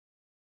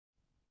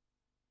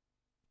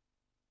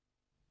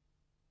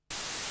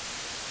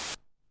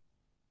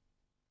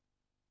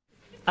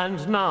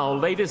And now,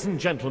 ladies and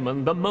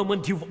gentlemen, the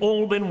moment you've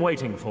all been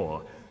waiting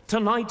for.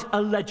 Tonight,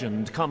 a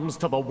legend comes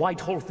to the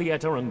Whitehall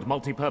Theatre and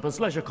Multipurpose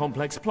Leisure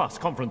Complex Plus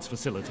conference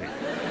facility.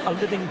 A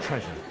living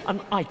treasure, an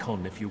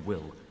icon, if you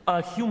will,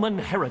 a human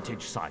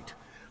heritage site.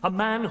 A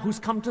man who's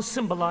come to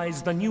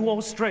symbolize the new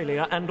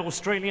Australia and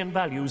Australian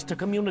values to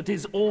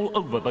communities all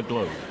over the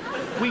globe.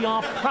 We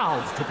are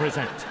proud to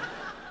present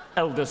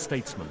elder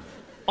statesman,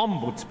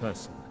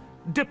 ombudsperson,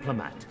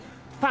 diplomat,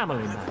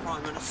 family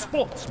man,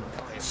 sportsman,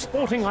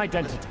 sporting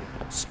identity,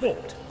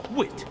 sport,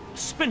 wit,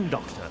 spin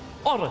doctor,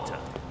 orator,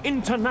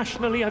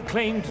 internationally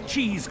acclaimed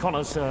cheese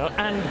connoisseur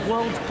and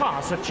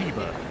world-class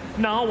achiever.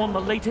 Now on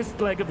the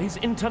latest leg of his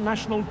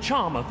international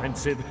charm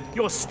offensive,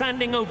 your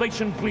standing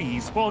ovation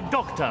please for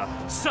Dr.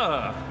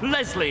 Sir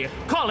Lesley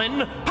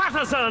Colin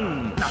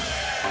Patterson!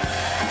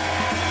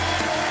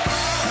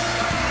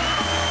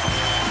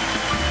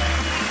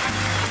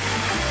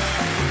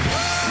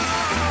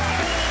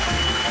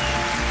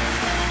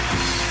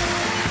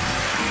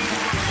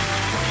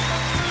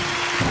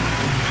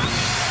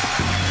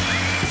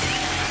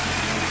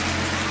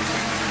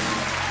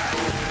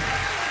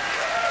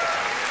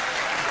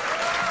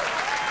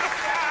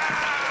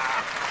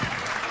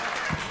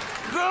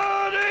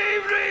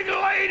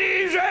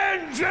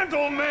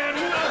 Gentlemen,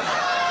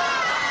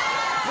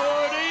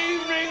 good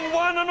evening,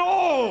 one and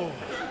all.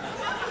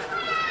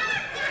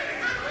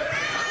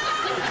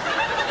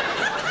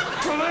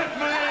 Permit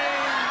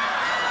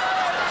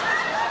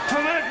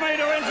me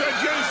to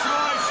introduce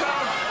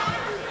myself.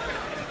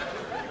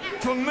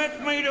 Permit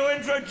me to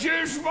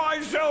introduce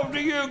myself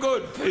to you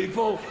good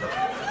people,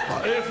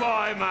 if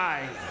I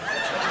may.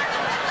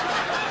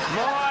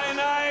 My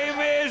name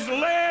is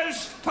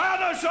Lesley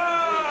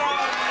Patterson.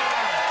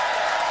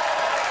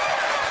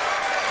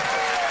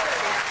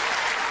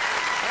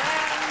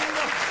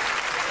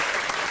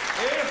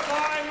 If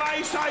I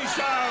may say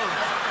so.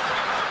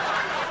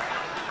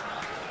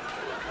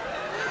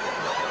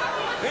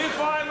 If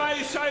I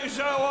may say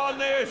so on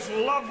this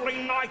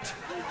lovely night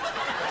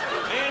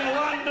in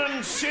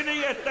London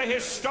City at the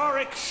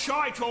historic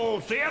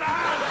Shitehall Theatre,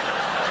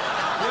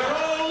 you're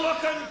all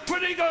looking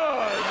pretty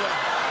good.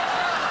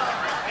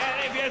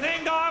 And if you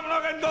think I'm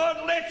looking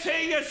good, let's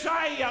hear you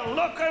say you're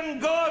looking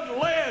good,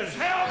 Liz.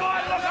 How am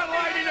I looking,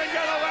 ladies and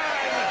gentlemen?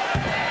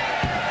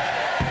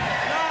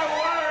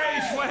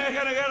 We're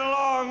going to get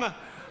along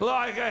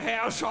like a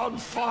house on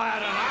fire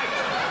tonight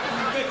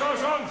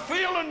because I'm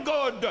feeling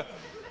good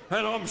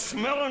and I'm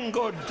smelling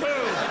good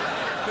too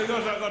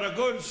because I've got a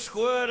good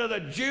squirt of the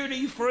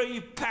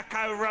duty-free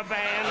Paco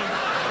Rabanne,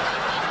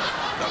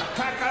 the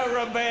Paco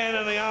Rabanne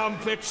in the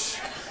armpits,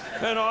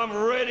 and I'm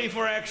ready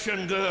for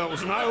action,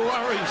 girls, no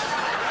worries.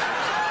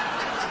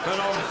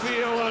 And I'm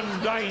feeling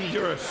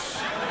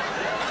dangerous.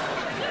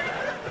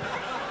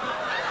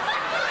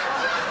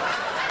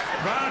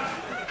 But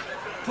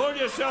pull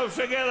yourselves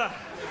together,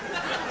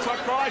 for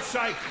Christ's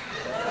sake.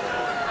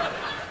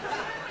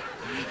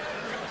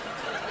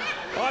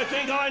 I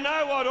think I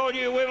know what all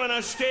you women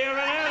are staring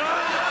at.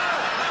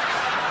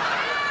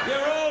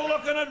 You're all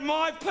looking at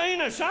my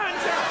penis, aren't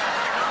you?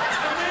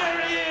 And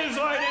there he is,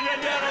 ladies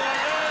and gentlemen.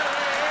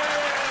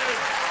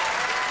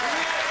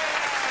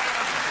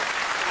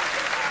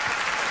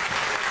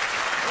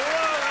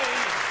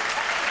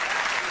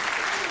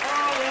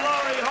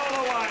 Laurie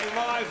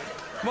Holloway,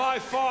 my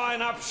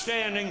fine,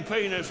 upstanding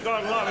penis,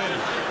 God love him.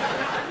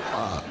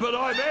 But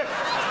I bet.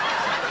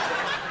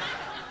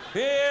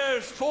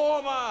 Here's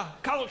former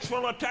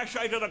cultural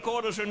attaché to the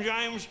Court of St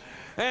James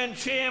and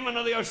chairman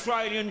of the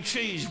Australian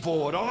Cheese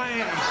Board. I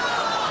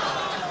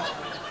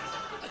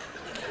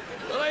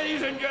am.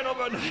 Ladies and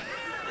gentlemen,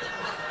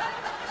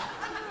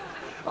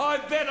 I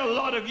bet a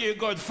lot of you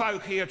good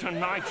folk here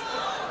tonight,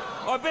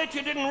 I bet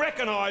you didn't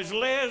recognise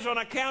Les on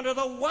account of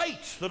the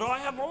weight that I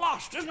have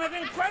lost. Isn't it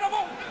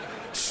incredible?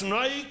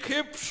 Snake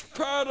Hips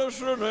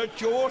Patterson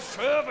at your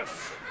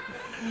service.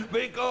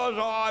 Because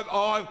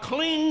I've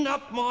cleaned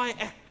up my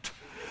act.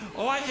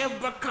 I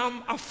have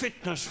become a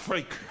fitness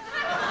freak.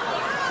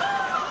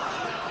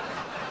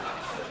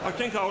 I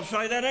think I'll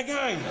say that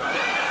again.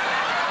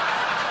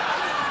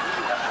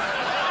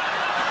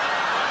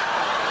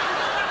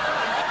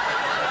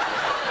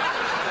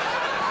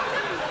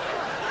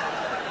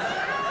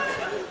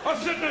 A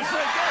fitness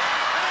freak.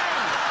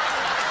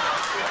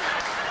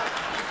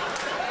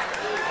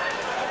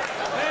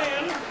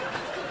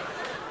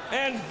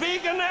 And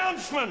big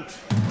announcement.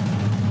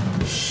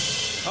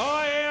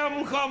 I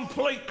am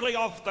completely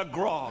off the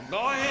grog.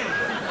 I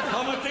am.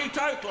 I'm a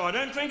teetotaler. I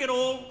don't drink it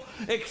all,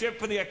 except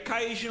for the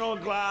occasional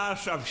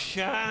glass of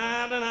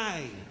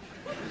Chardonnay.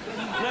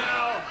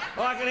 Now,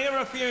 I can hear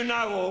a few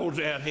know-alls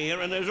out here,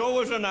 and there's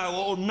always a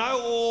know-all.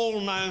 Know-all,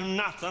 know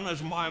nothing,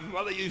 as my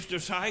mother used to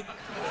say.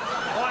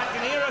 I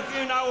can hear a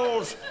few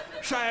know-alls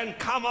saying,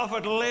 come off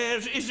it,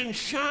 Les, isn't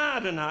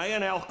Chardonnay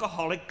an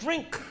alcoholic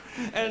drink?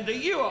 And to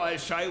you I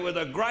say, with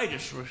the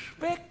greatest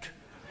respect,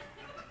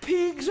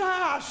 pig's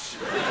ass.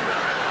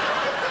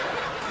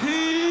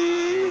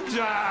 Pig's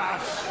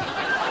ass.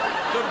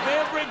 The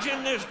beverage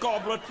in this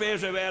goblet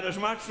bears about as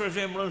much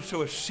resemblance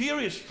to a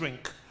serious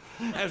drink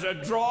as a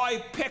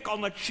dry peck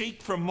on the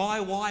cheek from my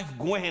wife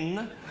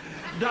Gwen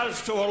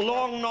does to a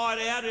long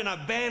night out in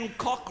a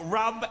Bangkok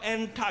Rub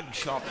and Tug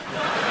shop.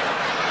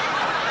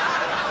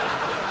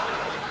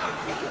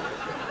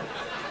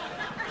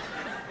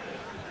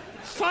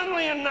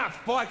 Funnily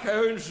enough, by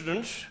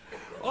coincidence,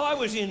 I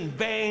was in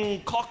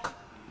Bangkok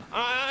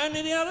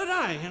only the other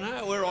day, you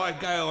know, where I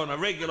go on a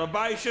regular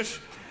basis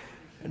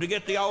to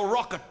get the old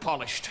rocket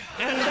polished.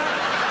 And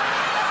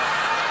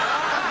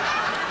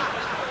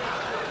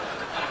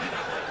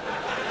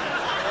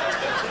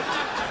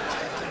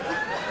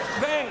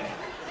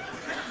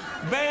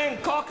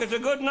Bangkok is a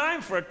good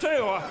name for it, too.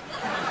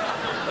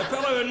 The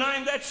fellow who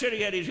named that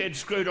city had his head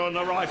screwed on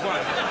the right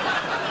way.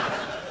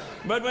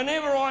 But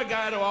whenever I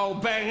go to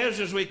old bangers,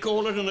 as we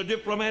call it in the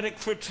diplomatic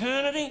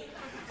fraternity,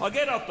 I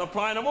get off the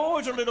plane, I'm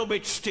always a little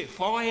bit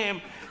stiff. I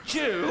am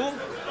due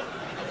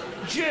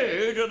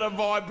to the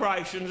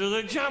vibrations of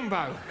the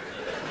jumbo.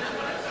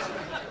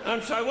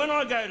 And so when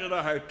I go to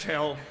the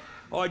hotel,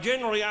 I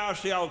generally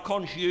ask the old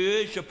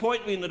concierge to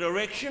point me in the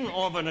direction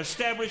of an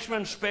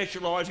establishment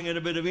specialising in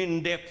a bit of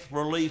in-depth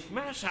relief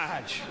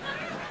massage.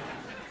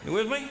 You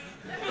with me?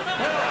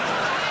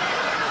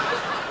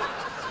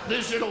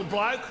 This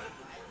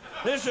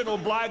little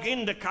bloke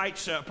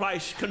indicates a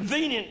place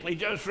conveniently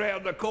just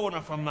round the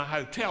corner from the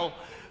hotel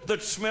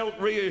that smelt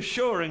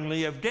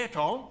reassuringly of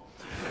Dettol.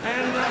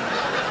 And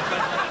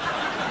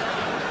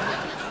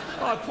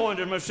I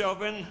pointed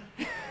myself in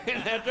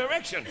that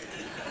direction.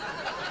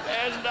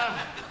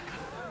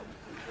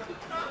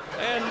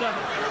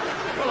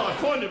 Well, I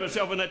pointed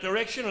myself in that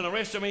direction and the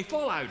rest of me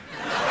followed.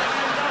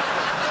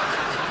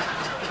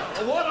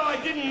 What I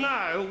didn't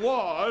know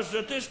was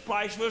that this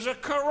place was a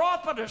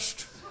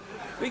chiropodist,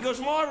 because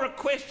my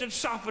request had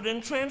suffered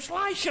in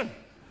translation.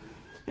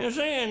 You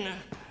see,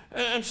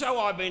 and so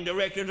I've been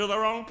directed to the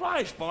wrong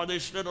place by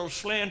this little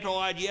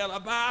slant-eyed yellow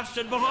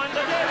bastard behind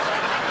the desk.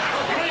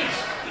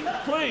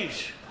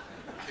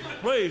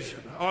 Please,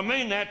 I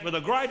mean that with the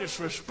greatest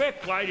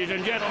respect, ladies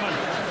and gentlemen.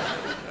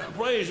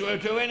 Please,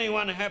 to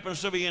anyone who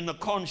happens to be in the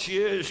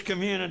concierge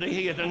community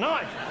here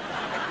tonight.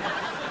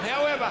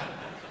 However,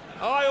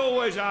 I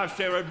always ask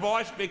their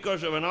advice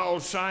because of an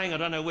old saying, I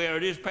don't know where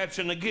it is, perhaps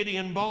in the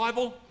Gideon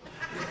Bible.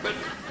 But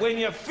when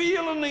you're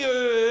feeling the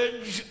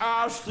urge,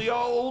 ask the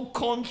old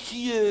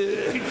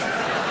concierge.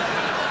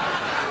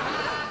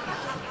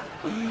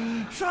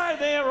 So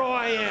there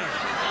I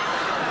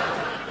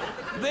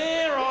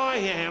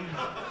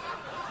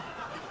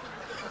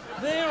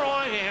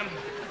am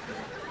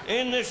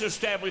in this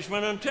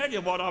establishment, and tell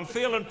you what, I'm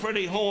feeling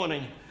pretty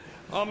horny.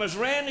 I'm as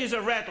randy as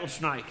a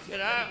rattlesnake, you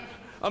know.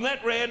 I'm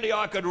that randy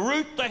I could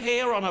root the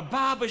hair on a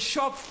barber's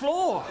shop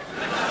floor.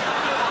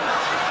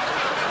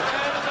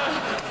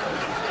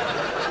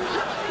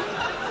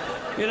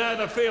 You know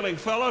the feeling,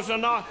 fellas,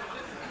 and I'm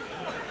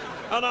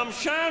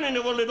shown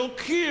into a little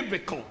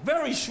cubicle.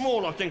 Very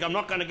small, I think. I'm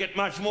not going to get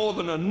much more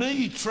than a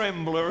knee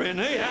trembler in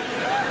here.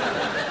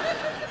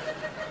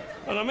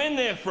 And I'm in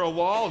there for a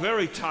while,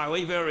 very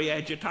towy, very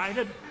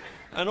agitated,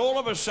 and all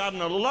of a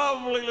sudden a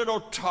lovely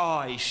little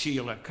Thai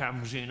Sheila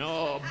comes in.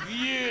 Oh,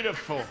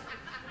 beautiful.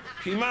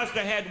 She must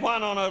have had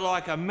one on her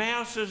like a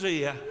mouse's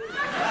ear.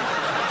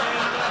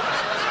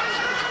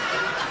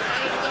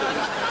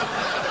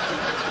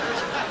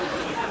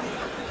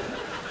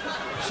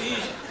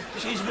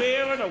 She's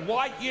wearing a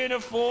white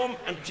uniform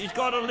and she's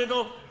got a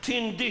little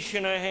tin dish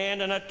in her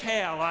hand and a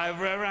towel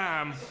over her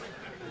arm.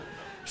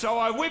 So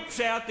I whips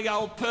out the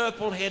old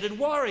purple-headed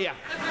warrior.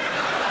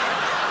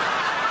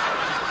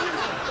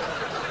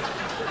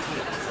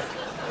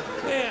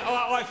 Yeah,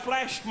 I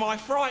flashed my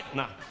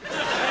frightener.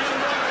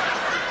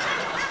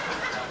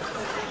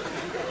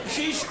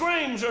 She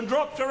screams and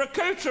drops her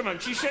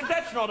accoutrement. She said,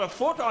 "That's not a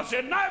foot." I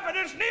said, "No, but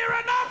it's near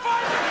enough."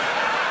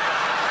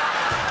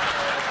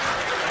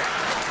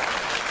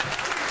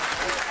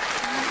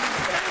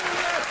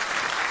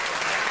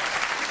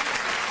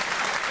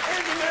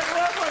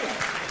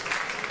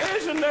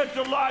 Isn't that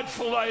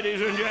delightful,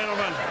 ladies and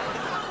gentlemen?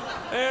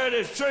 There it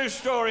is, true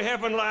story,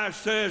 happened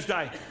last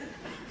Thursday.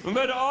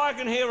 But I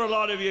can hear a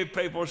lot of you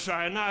people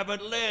saying, "No,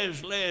 but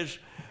Les,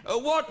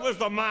 what was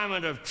the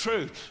moment of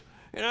truth?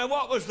 You know,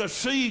 what was the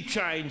sea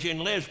change in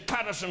Les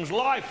Patterson's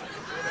life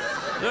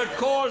that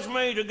caused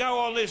me to go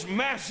on this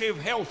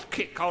massive health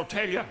kick?" I'll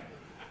tell you.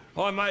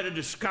 I made a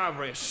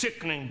discovery, a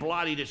sickening,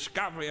 bloody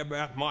discovery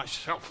about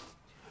myself.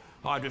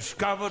 I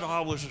discovered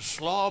I was a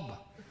slob.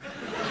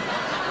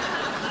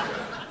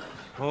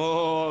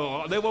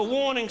 Oh, there were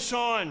warning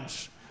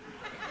signs.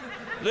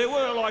 There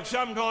were, like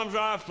sometimes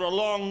after a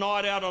long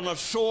night out on the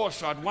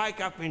sauce, I'd wake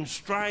up in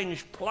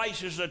strange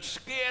places that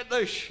scared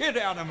the shit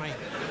out of me.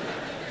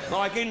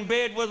 Like in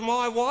bed with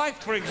my wife,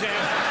 for example.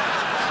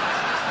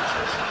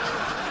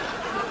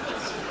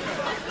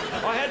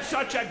 I had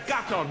such a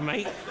gut on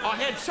me.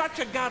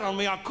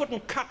 I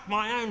couldn't cut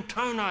my own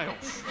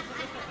toenails.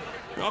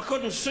 I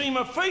couldn't see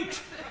my feet.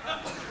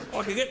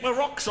 I could get my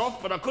rocks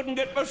off, but I couldn't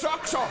get my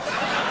socks off.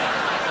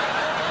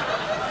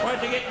 I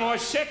had to get my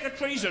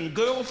secretaries and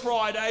Girl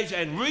Fridays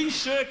and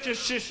research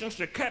assistants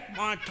to cut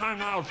my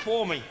toenail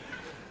for me.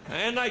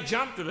 And they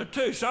jumped at it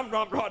too.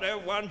 Sometimes I'd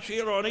have one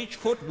cheer on each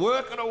foot,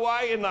 working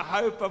away in the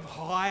hope of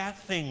higher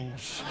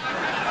things.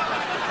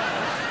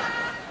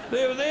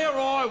 there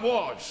I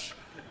was.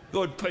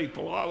 Good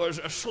people, I was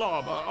a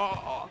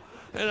slobber.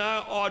 You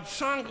know, I'd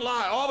sunk low.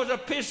 I was a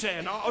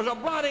pissant. I was a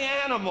bloody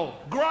animal.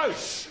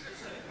 Gross.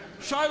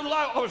 So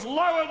low, I was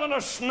lower than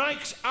a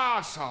snake's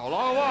arsehole.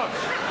 I was.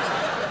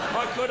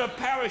 I could have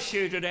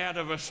parachuted out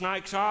of a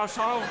snake's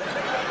arsehole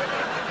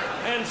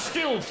and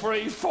still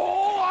free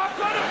fall. I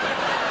could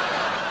have.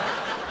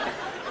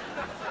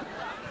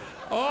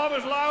 I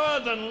was lower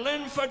than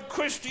Linford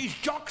Christie's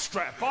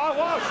jockstrap. I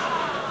was.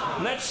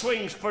 And that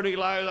swings pretty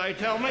low, they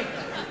tell me.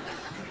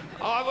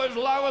 I was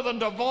lower than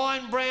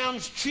Divine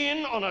Brown's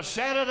chin on a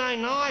Saturday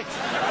night.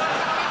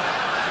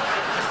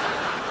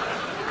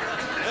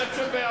 That's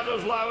about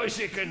as low as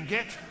you can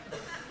get.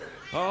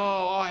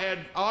 Oh,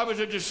 I was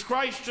a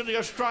disgrace to the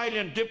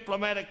Australian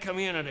diplomatic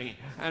community.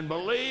 And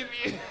believe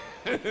you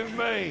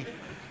me,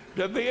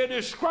 to be a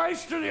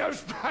disgrace to the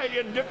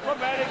Australian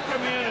diplomatic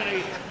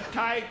community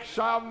takes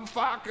some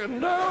fucking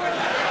doing.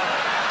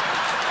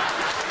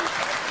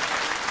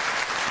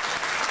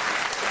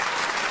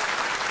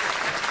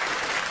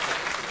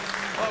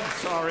 I'm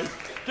sorry.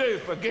 Do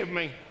forgive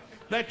me.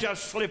 That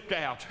just slipped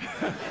out.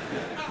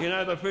 You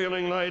know the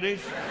feeling,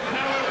 ladies?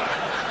 However,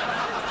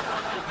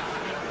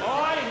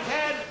 I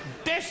had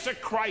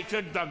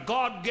desecrated the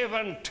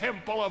God-given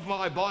temple of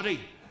my body.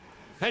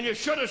 And you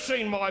should have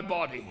seen my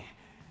body.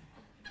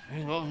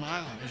 Well,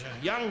 no, there's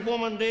a young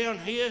woman down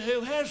here who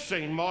has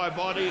seen my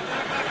body,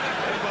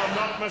 if I'm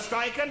not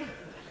mistaken.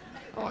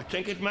 I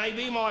think it may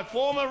be my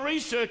former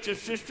research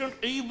assistant,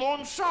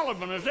 Yvonne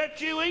Sullivan. Is that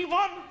you,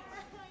 Yvonne?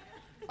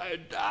 Oh,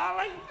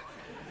 darling.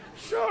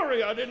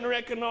 Sorry, I didn't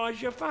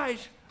recognise your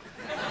face.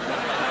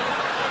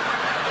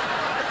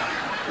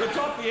 The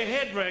top of your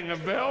head rang a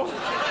bell.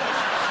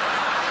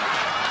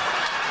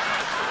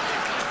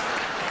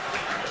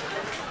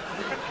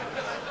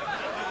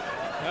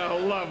 Oh,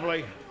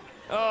 lovely.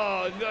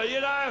 Oh, you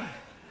know,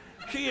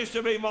 she used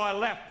to be my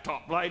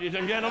laptop, ladies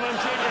and gentlemen.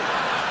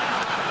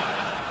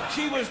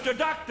 She was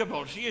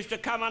deductible. She used to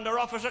come under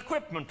office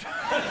equipment.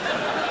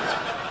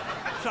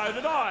 So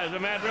did I, as a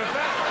matter of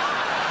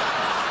fact.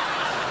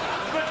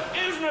 But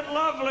isn't it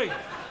lovely?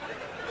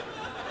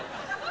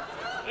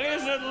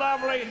 Isn't it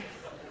lovely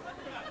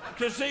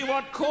to see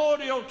what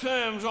cordial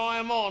terms I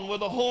am on with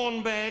the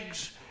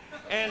hornbags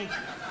and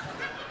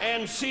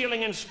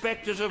ceiling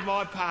inspectors of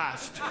my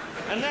past?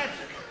 And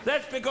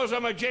that's because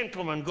I'm a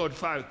gentleman, good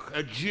folk.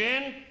 A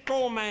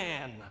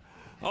gentleman.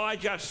 I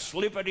just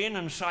slip it in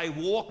and say,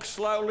 walk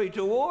slowly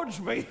towards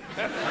me.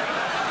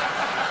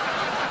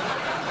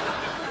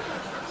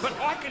 But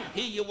I can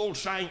hear you all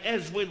saying,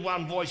 as with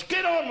one voice,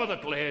 get on with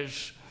it,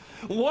 Les.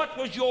 What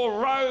was your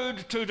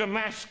road to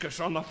Damascus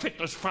on the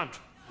fitness front?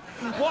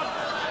 What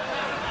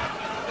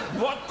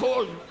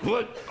caused...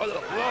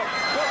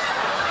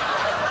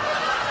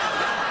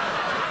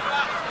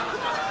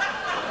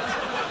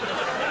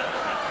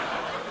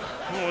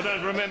 Oh, I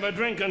don't remember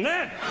drinking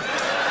that.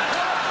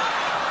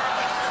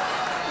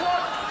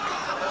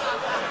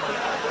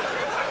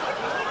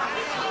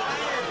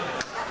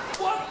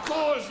 What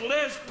caused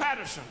Les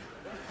Patterson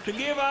to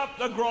give up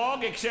the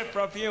grog, except for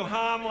a few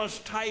harmless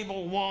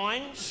table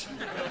wines?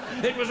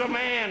 It was a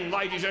man,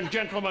 ladies and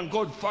gentlemen,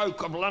 good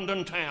folk of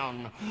London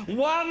town.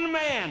 One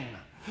man,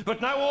 but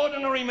no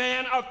ordinary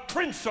man, a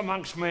prince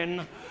amongst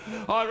men.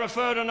 I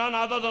refer to none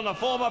other than the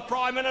former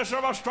Prime Minister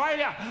of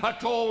Australia, a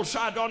tall,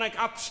 sardonic,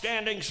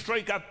 upstanding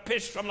streak of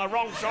piss from the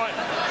wrong side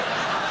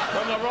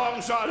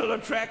of the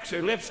tracks,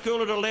 who left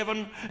school at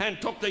 11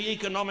 and took the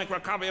economic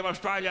recovery of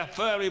Australia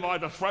firmly by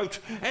the throat,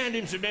 and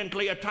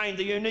incidentally attained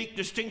the unique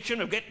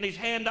distinction of getting his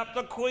hand up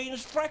the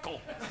Queen's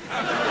freckle.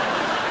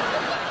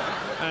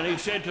 And he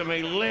said to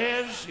me,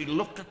 Les, he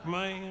looked at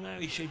me, you know,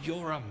 he said,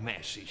 you're a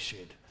mess, he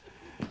said.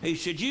 He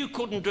said, you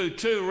couldn't do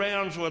 2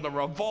 rounds with a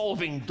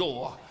revolving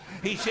door.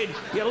 He said,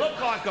 you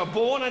look like a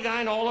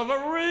born-again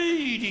Oliver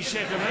Reed, he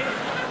said to me,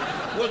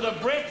 with the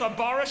breath of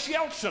Boris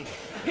Yeltsin.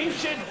 He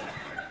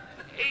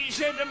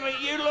said to me,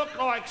 you look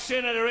like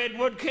Senator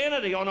Edward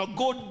Kennedy on a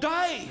good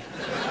day.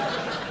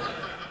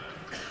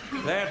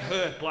 That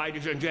hurt,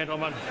 ladies and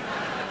gentlemen.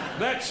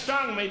 That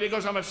stung me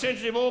because I'm a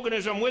sensitive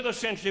organism with a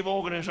sensitive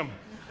organism.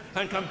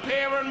 And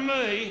comparing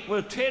me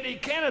with Teddy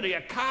Kennedy,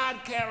 a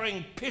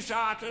card-carrying piss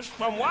artist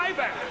from way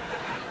back.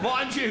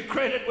 Mind you,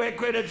 credit where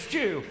credit's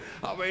due.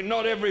 I mean,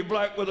 not every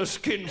bloke with a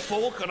skin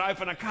fork can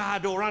open a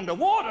car door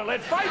underwater,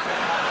 let's face it.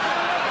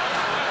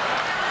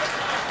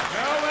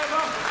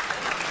 However,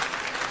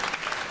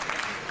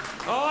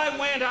 I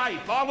went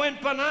ape. I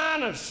went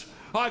bananas.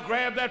 I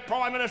grabbed that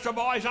Prime Minister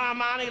by his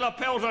Armani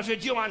lapels. I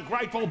said, you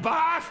ungrateful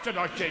bastard,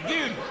 I said,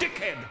 you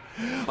dickhead.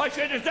 I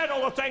said, is that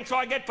all the thanks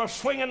I get for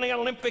swinging the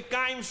Olympic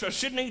Games for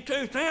Sydney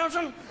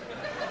 2000?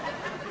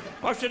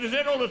 I said, is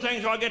that all the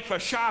thanks I get for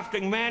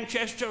shafting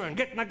Manchester and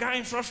getting the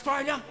Games for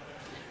Australia?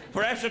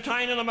 For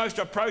ascertaining the most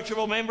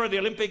approachable member of the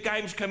Olympic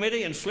Games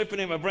Committee and slipping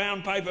him a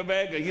brown paper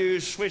bag of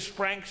used Swiss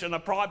francs in the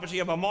privacy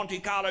of a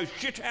Monte Carlo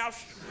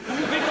shithouse?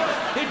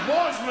 Because it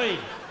was me.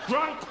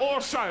 drunk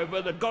or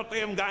sober, that got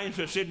them games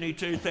for Sydney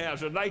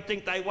 2000. They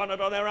think they won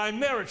it on their own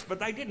merits, but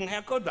they didn't.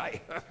 How could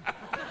they?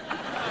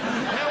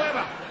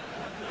 However,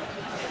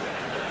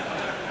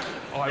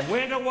 I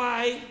went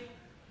away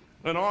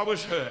and I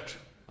was hurt.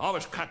 I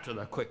was cut to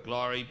the quick,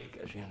 Laurie,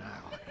 because, you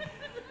know,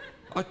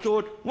 I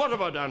thought, what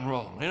have I done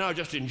wrong? You know, I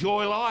just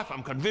enjoy life,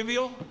 I'm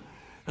convivial.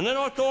 And then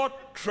I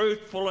thought,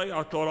 truthfully,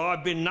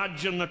 I've been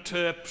nudging the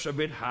Terps a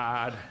bit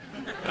hard.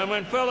 And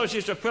when fellas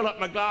used to fill up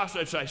my glass,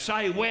 they'd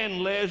say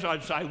when, Les?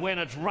 I'd say, when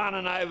it's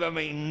running over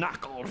me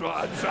knuckles,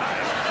 I'd say.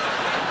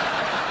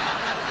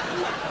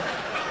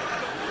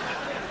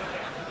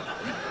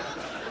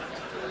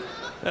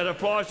 That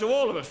applies to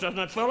all of us, doesn't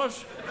it,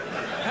 fellas?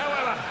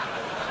 However,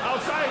 I'll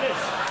say this.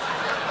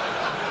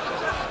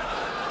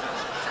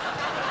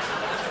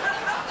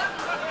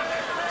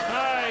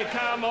 Hey,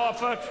 come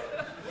off it.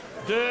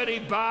 Dirty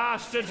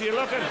bastards, you're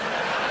looking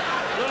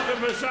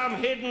for some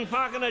hidden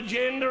fucking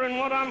agenda in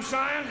what I'm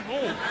saying?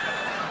 Oh,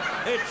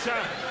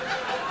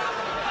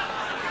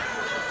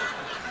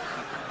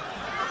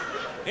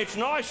 it's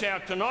nice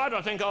out tonight.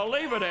 I think I'll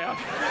leave it out.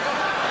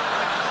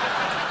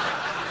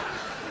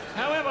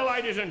 However,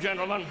 ladies and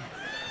gentlemen,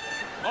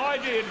 I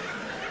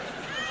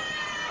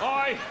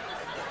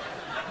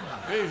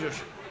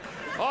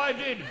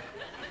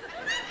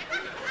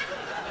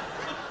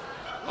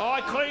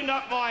cleaned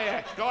up my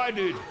act, I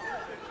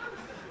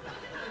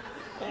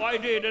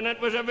did, and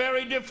it was a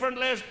very different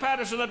Les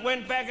Patterson that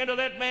went back into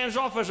that man's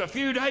office. A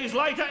few days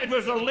later, it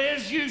was the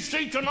Les you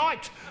see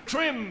tonight,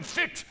 trim,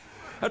 fit,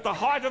 at the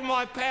height of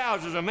my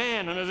powers as a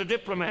man and as a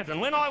diplomat. And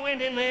when I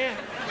went in there...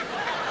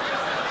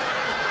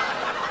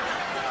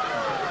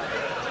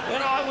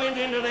 when I went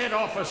into that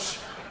office,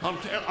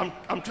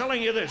 I'm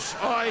telling you this,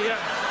 I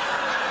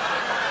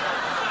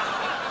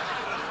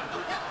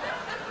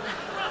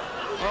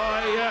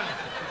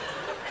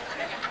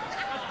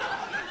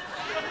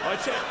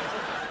said...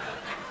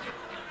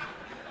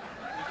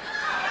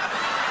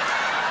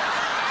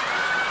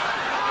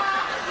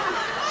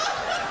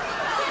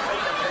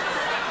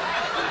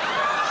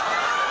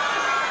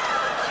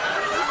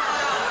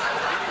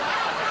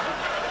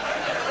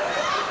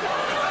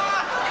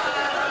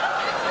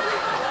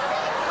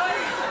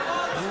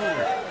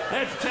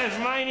 That's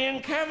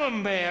Tasmanian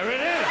camembert, it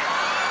is.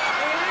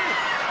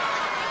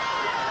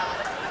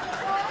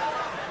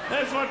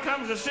 That's what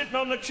comes to sitting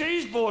on the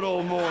cheese board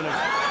all morning.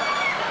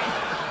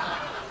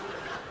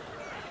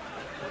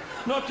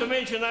 Not to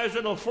mention those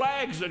little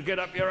flags that get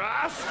up your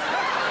ass.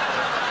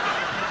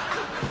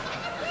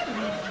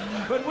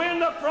 But when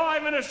the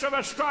Prime Minister of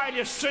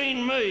Australia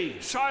seen me,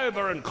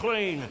 sober and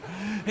clean,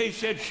 he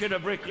said, shit a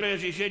brick,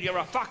 Les, he said, you're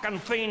a fucking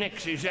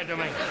phoenix, he said to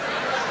me.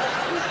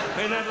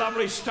 In that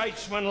lovely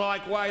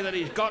statesman-like way that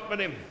he's got with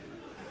him.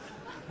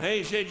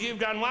 He said, you've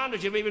done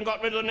wonders, you've even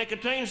got rid of the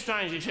nicotine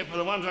stains, except for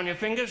the ones on your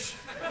fingers.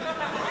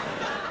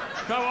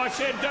 So I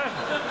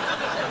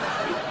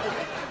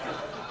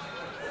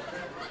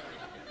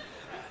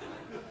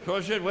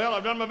said, well,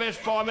 I've done my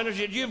best, Prime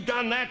Minister. He said, you've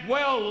done that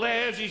well,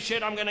 Les. He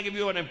said, I'm going to give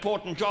you an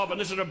important job,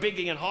 and this is a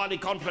biggie and highly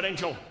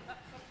confidential.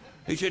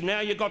 He said,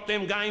 now you got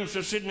them games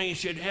to Sydney. He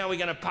said, how are we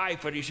going to pay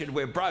for it? He said,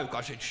 we're broke. I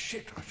said,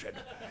 shit,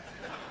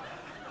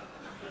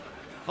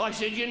 I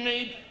said, you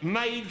need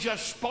major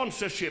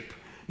sponsorship.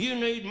 You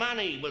need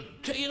money.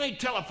 You need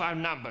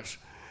telephone numbers.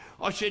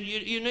 I said,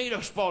 you need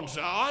a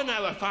sponsor. I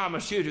know a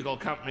pharmaceutical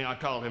company, I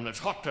told him, that's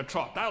hot to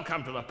trot. They'll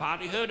come to the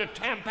party. Heard of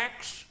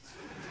Tampax?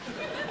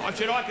 I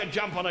said, I could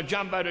jump on a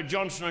jumbo to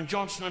Johnson &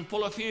 Johnson and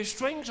pull a few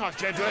strings. I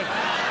said to him.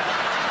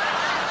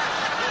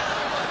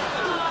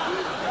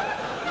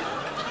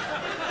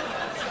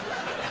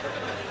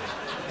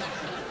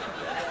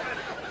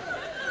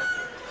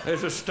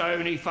 There's a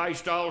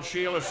stony-faced old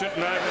Sheila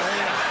sitting over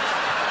here.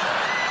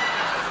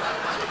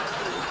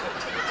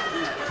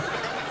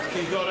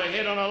 She's got a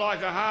head on her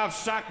like a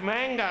half-sucked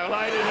mango,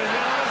 ladies and gentlemen.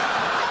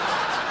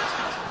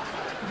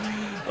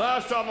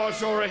 Last time I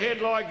saw a head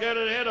like that,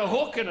 it had a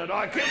hook in it,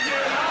 I kid you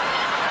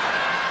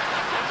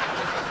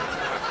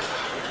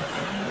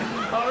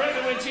not. I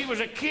reckon when she was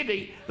a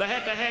kiddie, they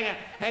had to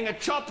hang a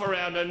chop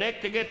around her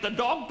neck to get the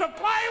dog to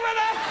play with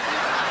her.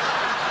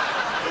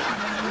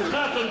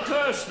 Nothing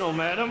personal,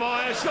 madam,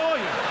 I assure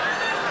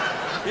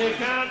you. You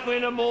can't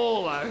win them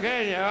all, though,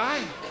 can you,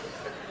 eh?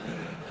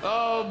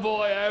 Oh,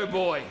 boy, oh,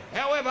 boy.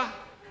 However,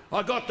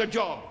 I got the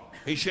job.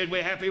 He said,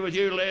 we're happy with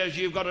you, Les.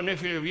 You've got an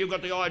initiative. You've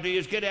got the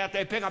ideas. Get out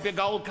there, pick up your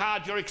gold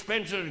cards, your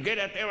expenses, and get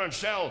out there and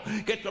sell.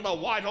 Get to the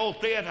Whitehall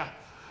Theatre.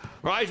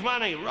 Raise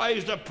money.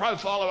 Raise the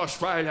profile of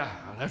Australia.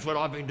 And that's what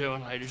I've been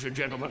doing, ladies and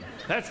gentlemen.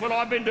 That's what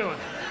I've been doing.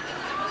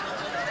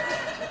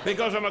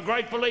 Because I'm a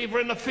great believer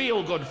in the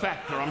feel-good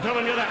factor. I'm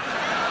telling you that.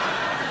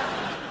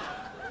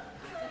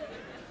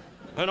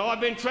 And I've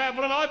been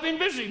travelling. I've been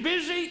busy.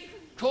 Busy?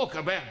 Talk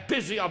about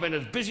busy. I've been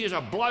as busy as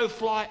a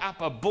blowfly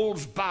up a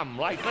bull's bum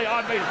lately.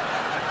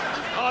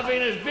 I've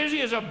been as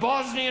busy as a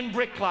Bosnian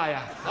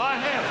bricklayer. I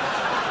have.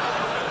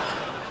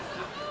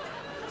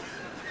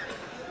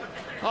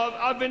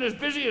 I've been as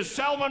busy as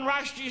Salman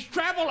Rushdie's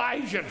travel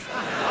agent.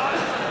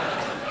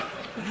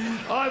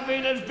 I've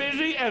been as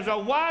busy as a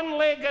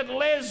one-legged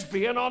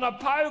lesbian on a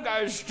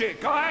pogo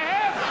stick. I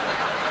have.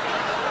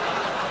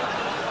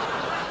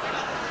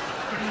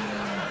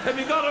 Have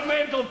you got a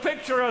mental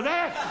picture of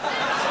that?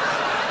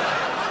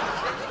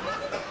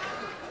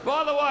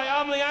 By the way,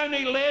 I'm the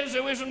only Les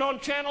who isn't on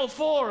Channel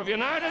 4, have you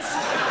noticed?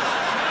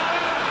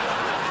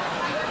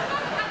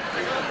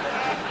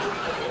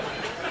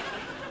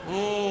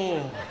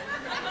 Oh.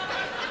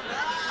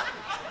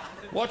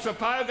 What's a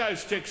pogo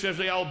stick, says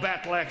the old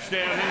batlax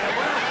down here.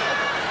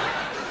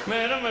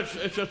 Well, madam,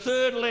 it's a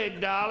third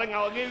leg, darling.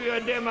 I'll give you a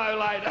demo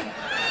later.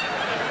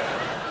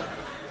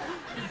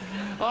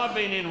 I've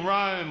been in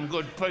Rome,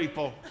 good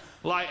people.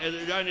 Like,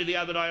 only the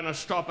other day on a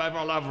stopover.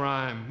 I love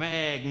Rome.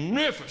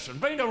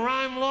 Magnificent. Been to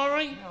Rome,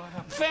 Laurie?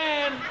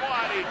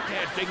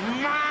 Fan-tastic,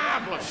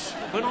 marvellous.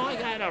 When I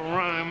go to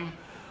Rome,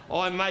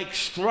 I make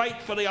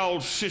straight for the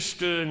old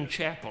Sistine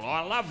Chapel.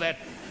 I love that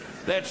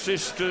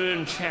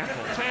Sistine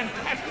Chapel.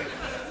 Fantastic.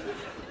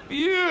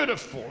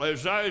 Beautiful.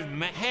 There's those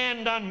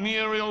hand-done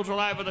murals all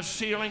over the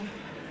ceiling.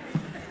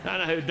 Don't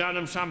know who done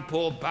them, some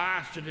poor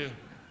bastard who...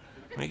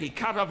 I think he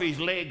cut off his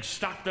legs,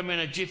 stuck them in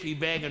a jiffy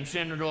bag and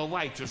sent it to a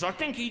waitress. I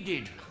think he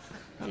did.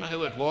 I don't know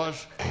who it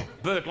was.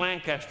 Burt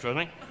Lancaster, I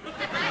think.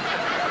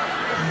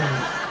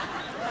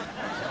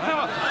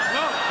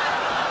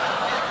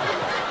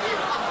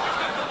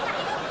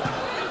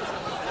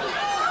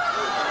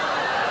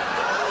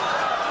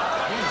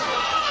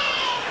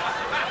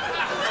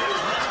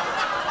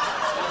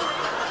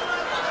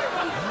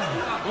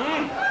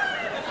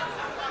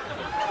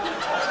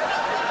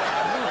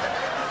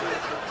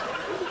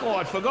 Oh,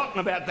 I'd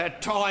forgotten about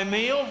that Thai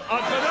meal.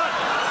 I'd forgotten.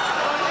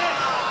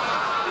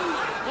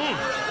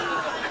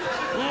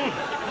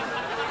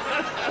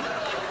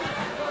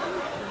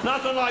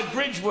 Nothing like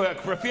bridge work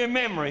for a few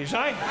memories,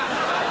 eh?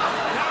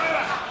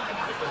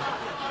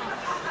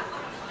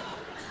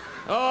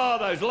 Oh,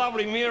 those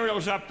lovely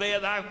murals up there,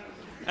 though.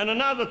 And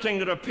another thing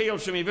that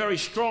appeals to me very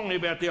strongly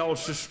about the old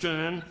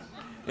Sistine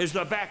is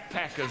the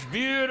backpackers.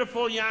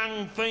 Beautiful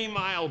young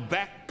female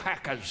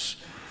backpackers.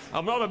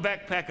 I'm not a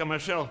backpacker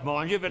myself,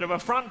 mind you, but of a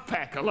front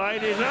packer,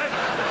 ladies, eh?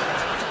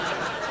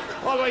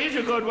 Oh, well, here's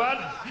a good one,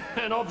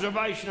 an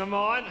observation of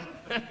mine.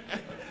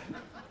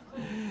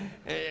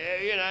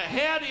 You know,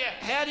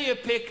 how do you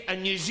pick a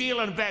New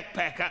Zealand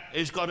backpacker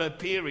who's got her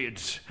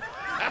periods?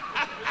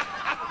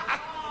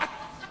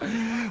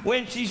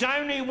 When she's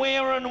only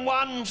wearing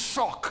one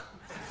sock.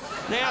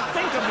 Now,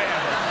 think about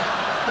it.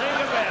 Think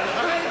about it,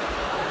 eh?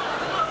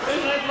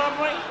 Isn't it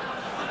lovely?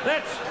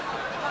 That's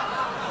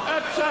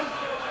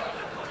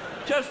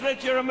just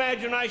let your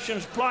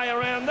imaginations play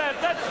around that.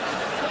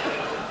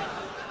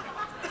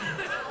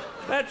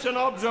 That's an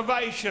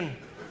observation,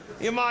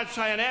 you might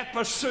say an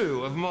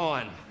aperçu of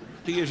mine,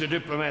 to use a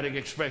diplomatic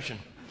expression.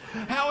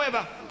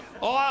 However,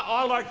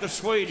 I like the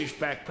Swedish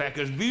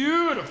backpackers.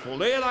 Beautiful.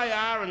 There they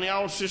are in the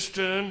old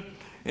Sistine,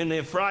 in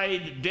their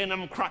frayed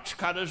denim crutch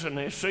cutters and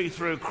their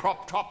see-through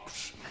crop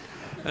tops.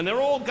 And they're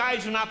all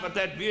gazing up at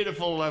that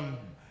beautiful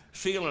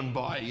ceiling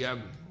by...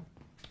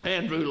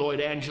 Andrew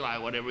Lloyd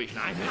Angelo, whatever his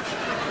name is.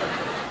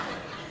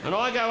 And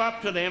I go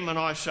up to them and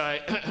I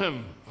say,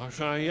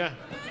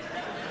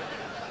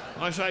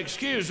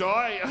 excuse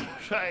I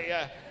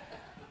say,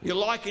 you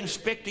like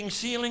inspecting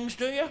ceilings,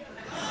 do you?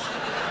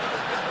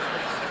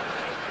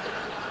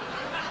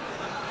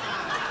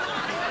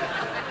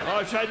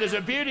 I say, there's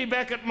a beauty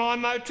back at my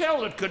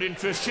motel that could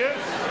interest you.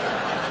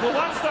 Well,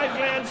 once they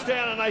glance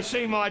down and they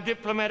see my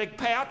diplomatic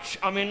pouch,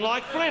 I'm in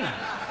like Flynn.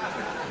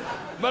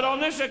 But on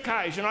this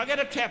occasion, I get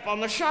a tap on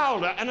the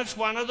shoulder, and it's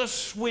one of the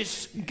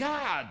Swiss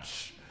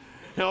guards.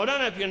 Now, I don't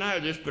know if you know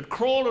this, but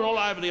crawling all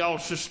over the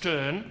old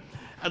Sistine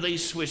are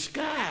these Swiss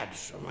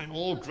guards. I mean,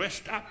 all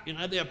dressed up, you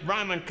know, they're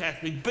Roman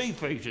Catholic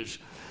beef eaters.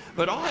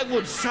 But I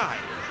would say,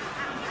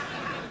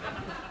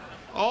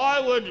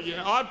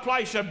 I'd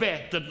place a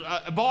bet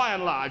that, by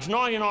and large,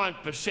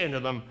 99%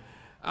 of them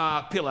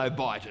are pillow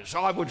biters.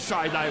 I would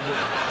say they would.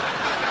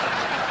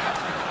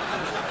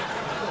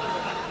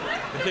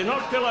 If they're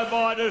not pillow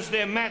biters,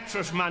 they're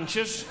mattress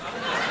munchers.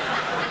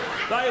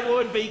 They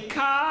would be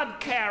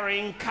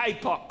card-carrying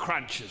K-pop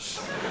crunchers.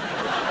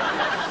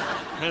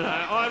 You know,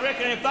 I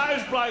reckon if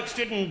those blokes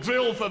didn't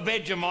drill for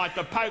Vegemite,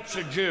 the Pope's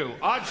a Jew.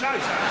 I'd say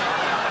so.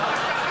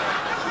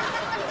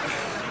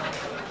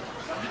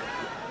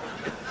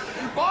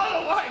 By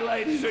the way,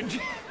 ladies and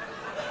gentlemen,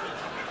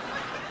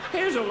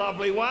 here's a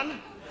lovely one.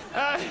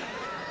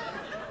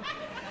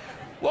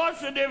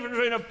 What's the difference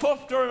between a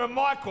poofter and a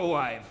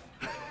microwave?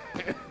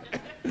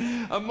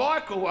 A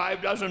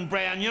microwave doesn't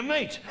brown your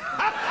meat. Isn't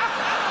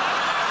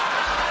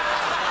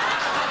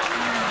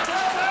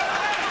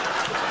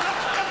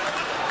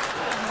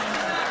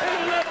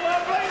that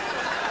lovely?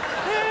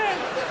 Yeah.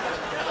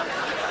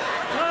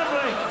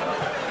 Lovely.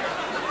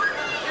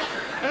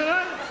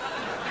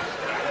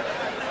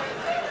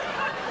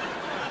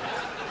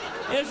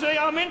 You see,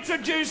 I'm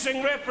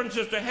introducing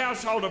references to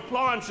household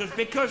appliances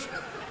because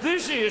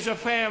this is a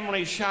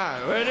family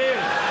show. It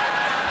is.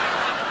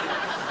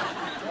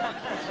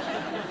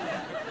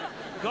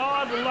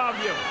 God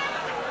love you.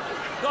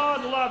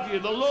 God love you.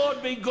 The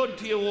Lord be good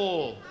to you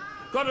all.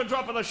 Got a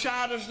drop of the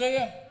Chardonnay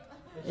there?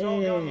 It's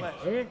all gone,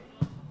 Les.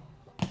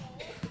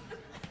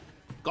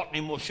 Got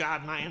any more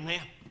Chardonnay in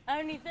there?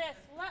 Only this.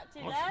 Will that do,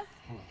 Les?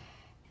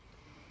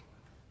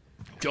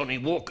 Johnny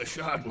Walker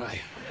Chardonnay.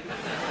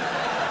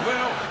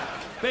 Well,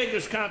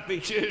 beggars can't be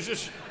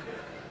choosers.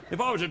 If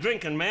I was a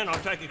drinking man,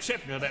 I'd take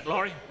exception to that,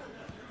 Laurie.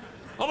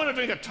 I want to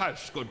drink a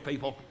toast, good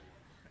people.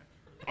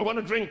 I want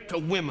to drink to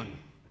women.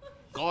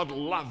 God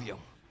love you.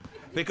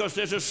 Because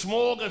there's a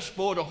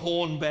smorgasbord of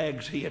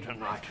hornbags here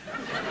tonight.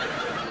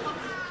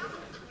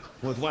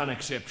 With one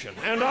exception.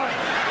 And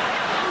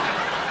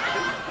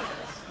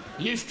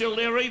You still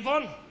there,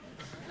 Yvonne?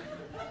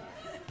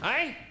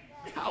 Hey?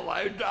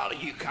 Hello, darling,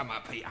 you come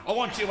up here. I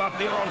want you up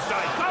here on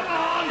stage. Come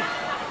on!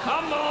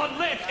 Come on,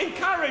 let's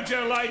encourage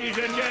her, ladies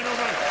and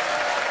gentlemen.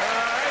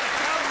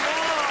 Come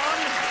on!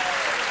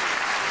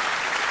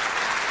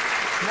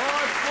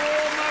 My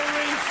former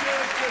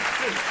research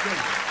assistant.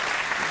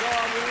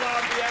 God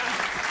love you.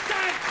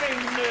 Don't be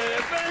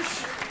nervous.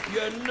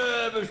 You're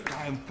nervous.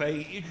 Don't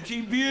be. Isn't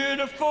she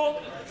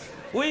beautiful?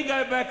 We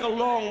go back a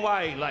long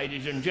way,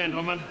 ladies and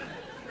gentlemen.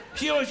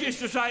 She always used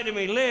to say to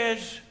me,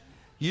 Les,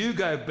 you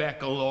go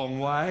back a long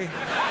way.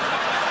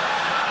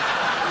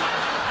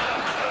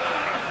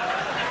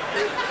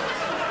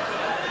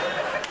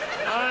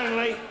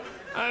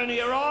 Only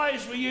her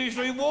eyes were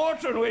usually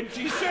watering when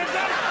she said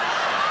that.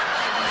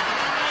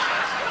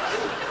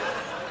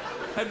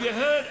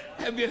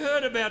 Have you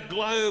heard about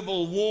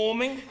global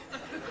warming?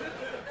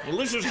 Well,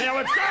 this is how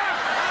it goes.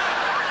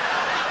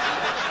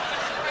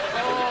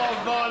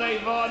 Oh,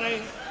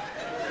 Bonnie,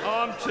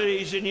 I'm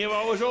teasing you.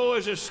 I was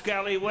always a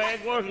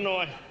scallywag, wasn't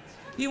I?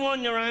 You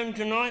on your own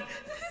tonight?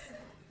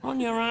 On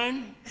your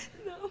own?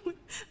 No,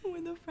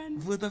 with a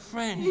friend. With a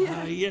friend?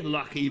 Yeah. Oh, you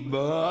lucky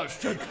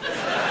bastard.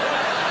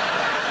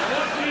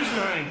 What's his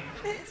name?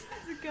 It's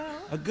a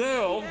girl. A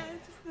girl? Yeah,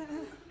 just there.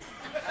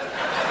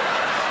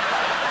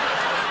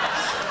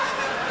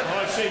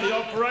 I see the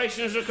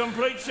operation is a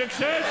complete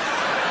success.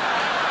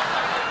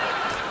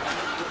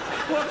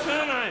 What's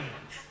her name?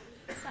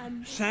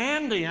 Sandy.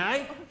 Sandy,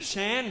 eh?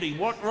 Sandy.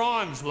 What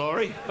rhymes,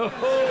 Laurie? Come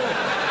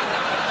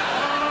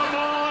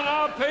on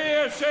up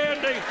here,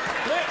 Sandy.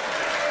 Come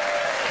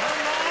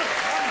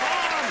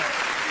on.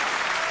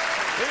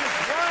 It's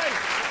great.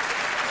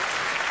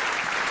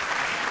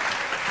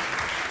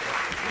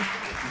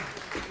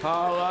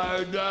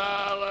 Hello,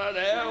 darling.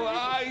 How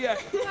are you?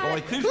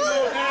 I kiss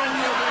your hand.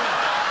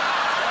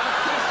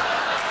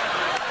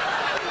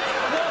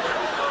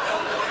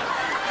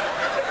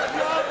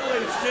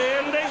 Lovely,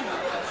 Sandy.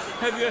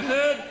 Have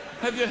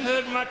you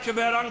heard much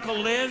about Uncle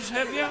Les,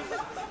 have you?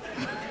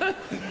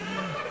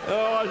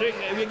 Oh, I think,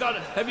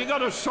 have you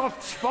got a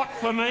soft spot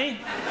for me?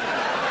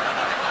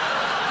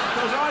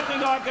 Because I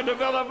think I could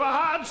develop a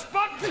hard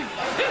spot.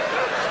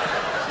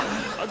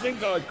 I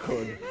think I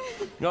could.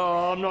 No,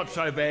 I'm not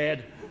so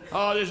bad.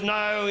 Oh, there's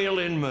no ill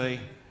in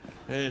me.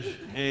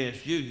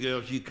 Yes, you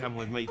girls, you come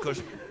with me,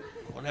 because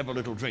I'll have a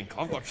little drink.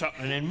 I've got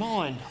something in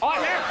mind. I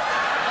have.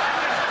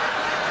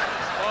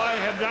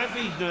 Don't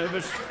be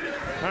nervous.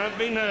 Don't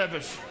be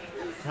nervous.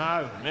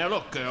 No. Now,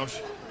 look,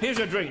 girls. Here's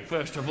a drink,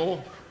 first of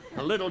all.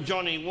 A little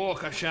Johnny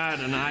Walker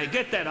Chardonnay.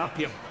 Get that up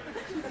you.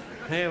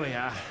 There we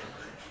are.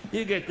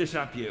 You get this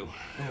up you.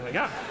 There we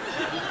go.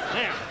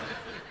 Now,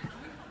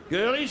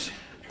 girlies,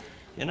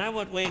 you know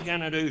what we're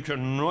going to do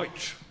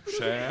tonight?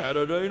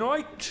 Saturday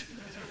night?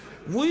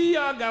 We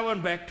are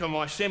going back to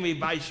my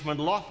semi-basement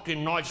loft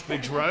in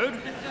Knightsbridge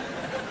Road.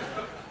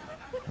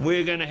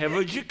 We're going to have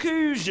a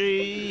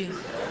jacuzzi.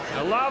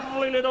 A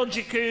lovely little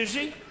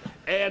jacuzzi.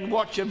 And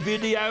watch a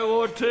video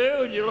or two,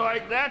 and you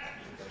like that?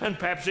 And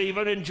perhaps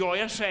even enjoy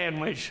a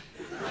sandwich.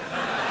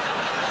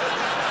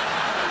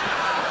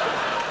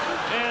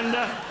 And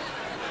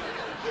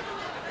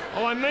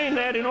I mean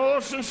that in all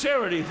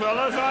sincerity,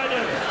 fellas, I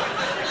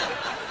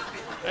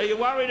do. Are you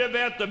worried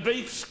about the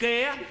beef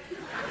scare?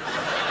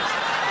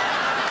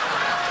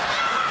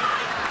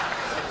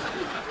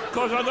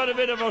 Because I've got a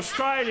bit of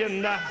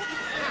Australian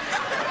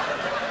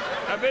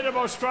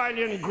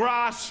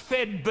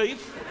grass-fed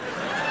beef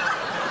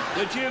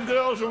that you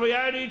girls will be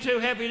only too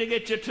happy to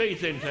get your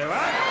teeth into,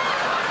 eh?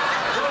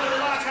 Good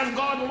luck and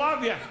God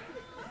love you.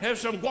 Have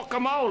some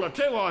guacamole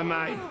too, I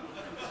made.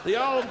 The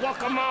old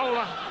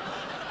guacamole.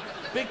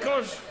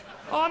 Because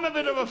I'm a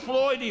bit of a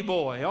Floydy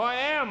boy. I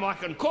am. I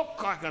can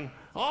cook. I've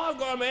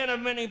got a man of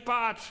many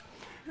parts.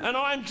 And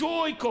I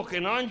enjoy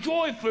cooking. I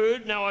enjoy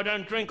food. Now, I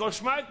don't drink or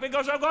smoke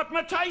because I've got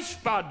my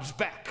taste buds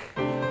back.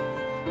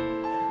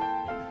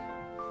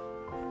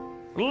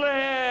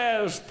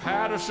 Les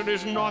Patterson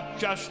is not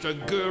just a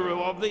guru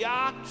of the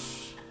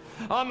arts.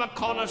 I'm a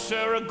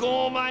connoisseur, a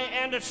gourmet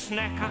and a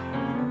snacker.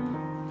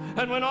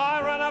 And when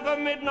I run up a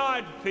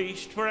midnight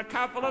feast for a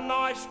couple of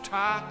nice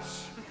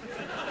tarts,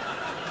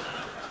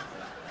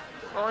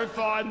 I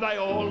find they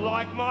all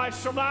like my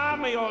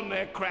salami on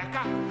their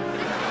cracker.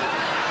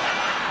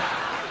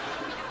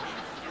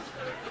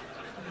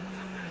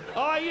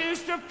 I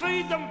used to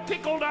feed them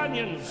pickled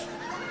onions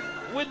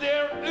with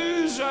their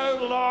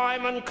ouzo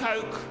lime and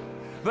coke.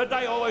 but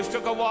they always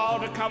took a while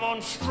to come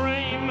on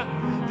stream.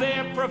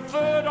 Their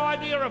preferred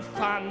idea of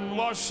fun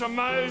was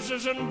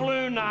samosas and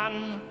blue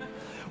nun,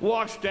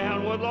 washed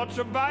down with lots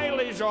of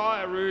Bailey's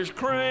Irish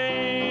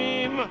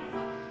cream.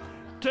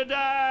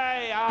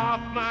 Today,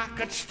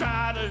 upmarket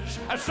starters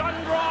are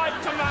sun-dried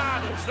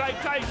tomatoes. They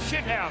taste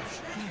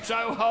shithouse,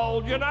 so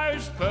hold your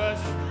nose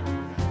first.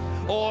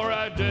 Or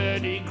a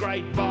dirty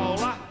great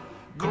bowler,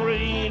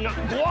 green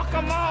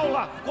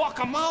guacamole.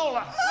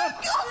 Guacamole.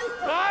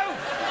 No?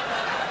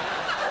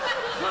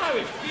 No,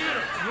 it's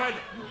beautiful.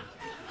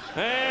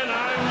 And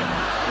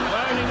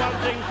only one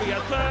thing for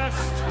your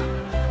thirst,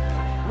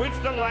 which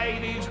the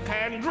ladies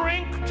can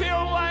drink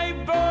till they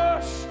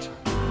burst.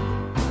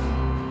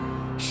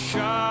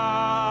 Chardonnay.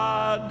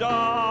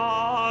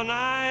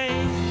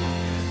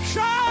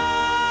 Chardonnay.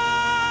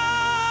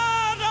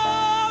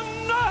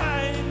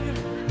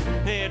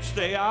 It's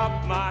the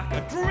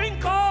upmarket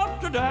drink of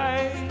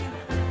today.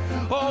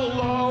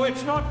 Although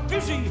it's not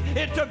fizzy,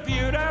 it's a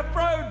beauty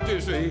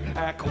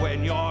aphrodisiac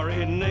when you're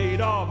in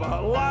need of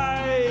a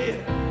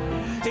lay.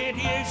 It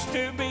used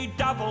to be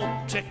double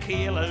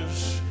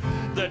tequilas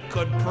that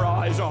could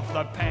prize off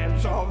the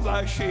pants of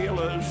the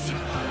Sheilas.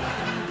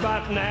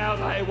 But now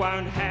they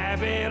won't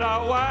have it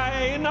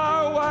away,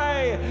 no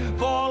way,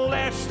 for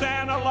less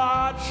than a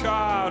large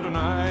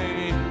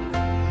Chardonnay.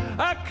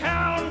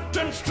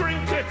 Accountants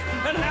drink it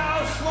and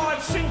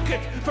housewives sink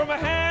it from a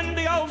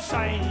handy old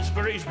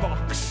Sainsbury's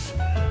box.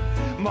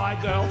 My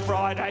girl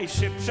Friday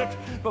sips it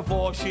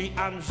before she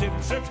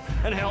unzips it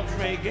and helps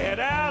me get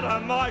out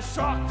of my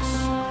socks.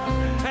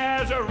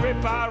 As a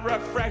ripper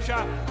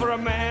refresher for a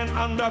man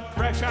under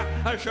pressure,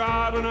 a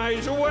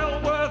Chardonnay's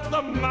well worth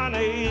the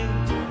money.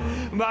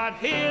 But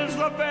here's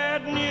the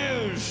bad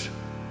news.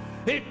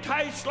 It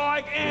tastes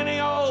like any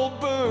old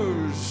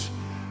booze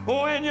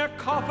when you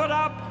cough it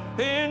up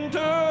into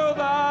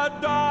the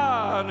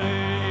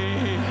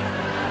Darney.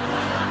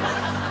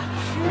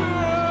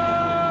 Chardonnay.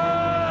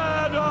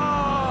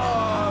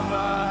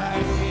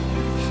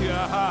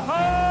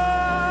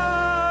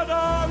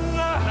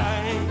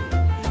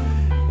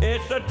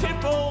 It's the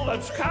tipple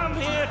that's come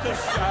here to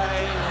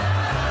stay.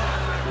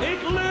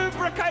 It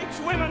lubricates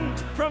women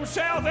from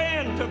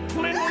Southend to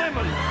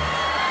Plinlimmon.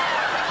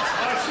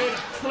 I said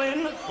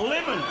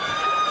Plinlimmon.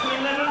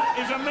 Plinlimmon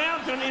is a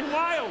mountain in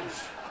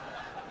Wales.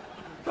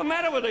 What's the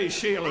matter with these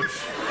Sheilas?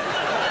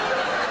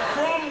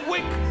 From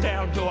Wick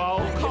down to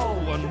Old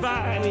Colwyn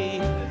Bay,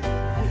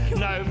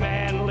 no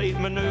manly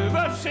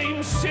manoeuvre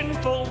seems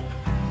sinful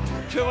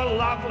to a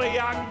lovely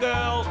young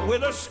girl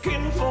with a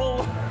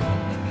skinful.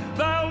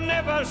 They'll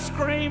never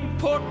scream,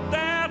 put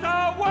that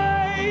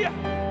away.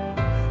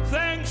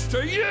 Thanks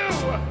to you,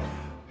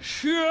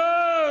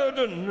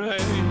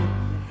 Chardonnay.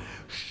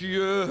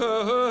 Chardonnay.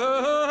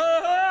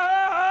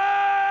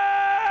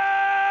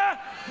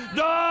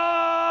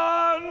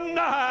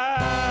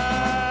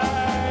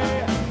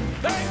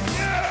 Thank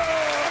you.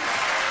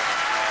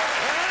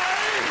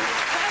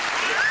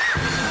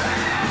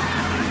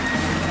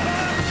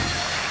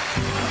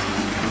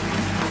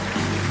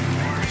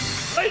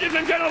 Ladies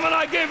and gentlemen,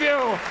 I give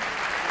you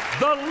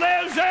the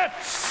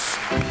Lizettes.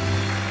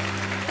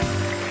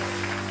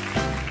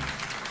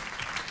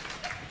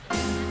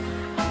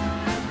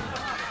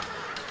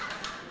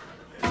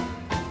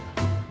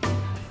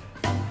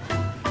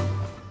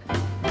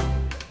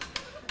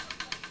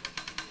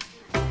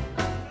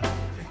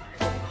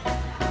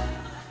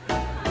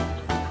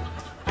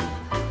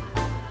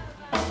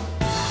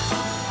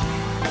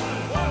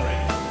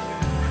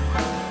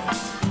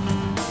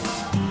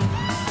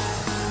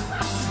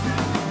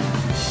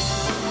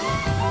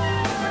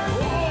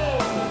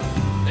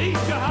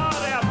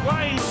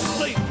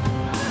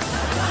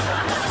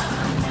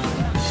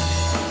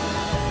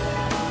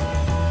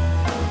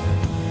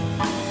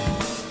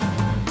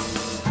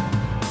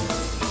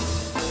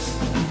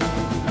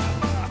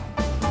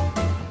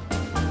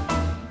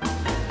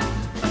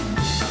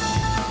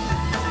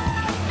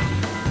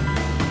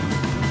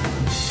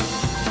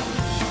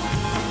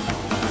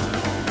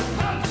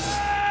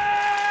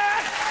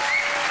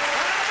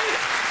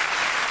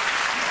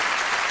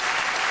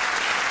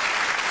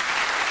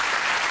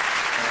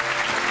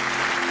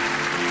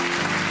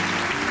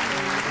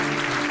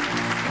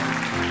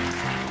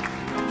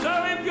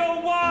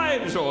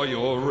 Or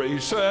your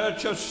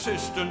research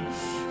assistants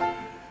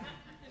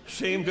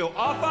seem to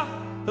offer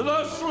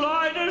the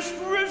slightest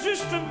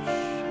resistance.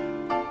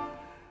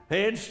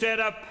 Instead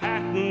of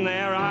patting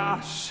their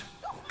ass,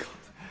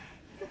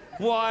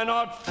 why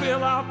not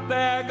fill up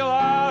their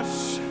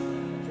glass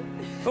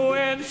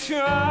with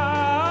Chardonnay?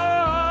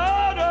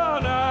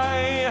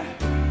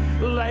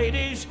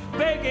 Ladies,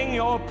 begging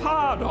your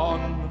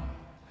pardon,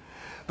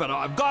 but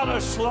I've got a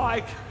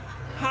slight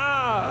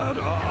hard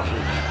on.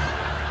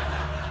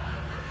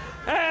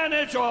 And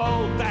it's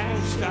all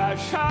thanks to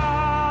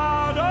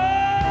Chardonnay.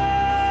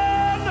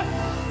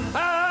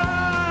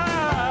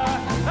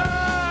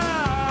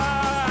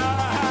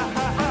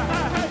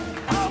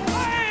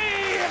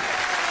 Away!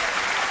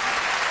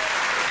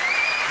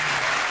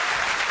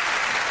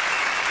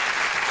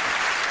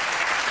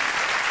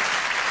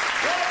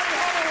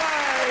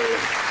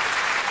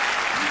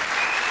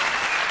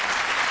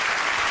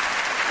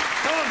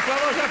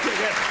 fellas, up you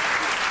get.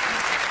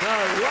 No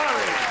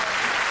worries.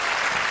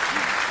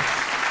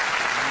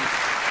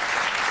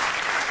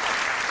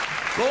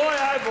 Boy,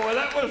 oh boy,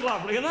 that was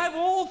lovely. And they were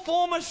all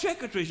former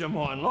secretaries of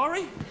mine,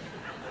 Laurie.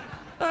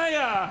 They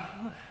are.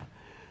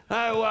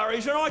 No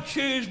worries. And I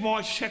choose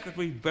my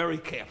secretary very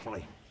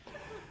carefully.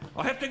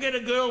 I have to get a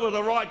girl with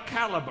the right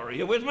calibre. Are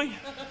you with me?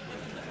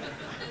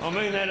 I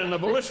mean that in the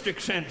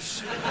ballistic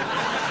sense.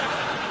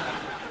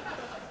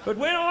 But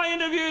when I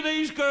interview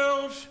these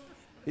girls,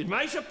 it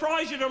may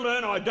surprise you to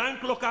learn I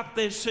don't look up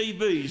their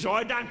CVs.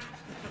 I don't.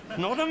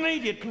 Not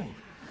immediately.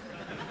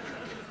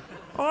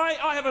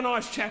 I have a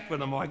nice chat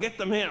with them. I get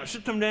them in, I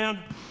sit them down,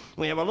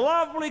 we have a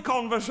lovely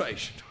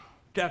conversation.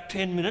 About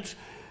 10 minutes.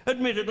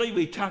 Admittedly,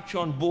 we touch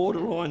on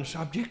borderline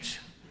subjects.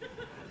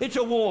 It's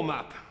a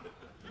warm-up.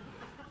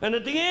 And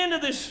at the end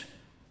of this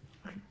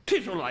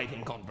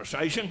titillating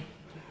conversation,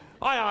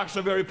 I asked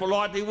them very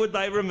politely, would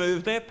they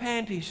remove their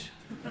panties?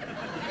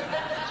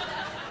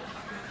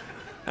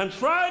 And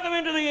throw them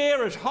into the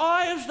air as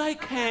high as they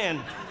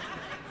can.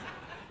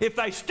 If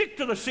they stick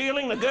to the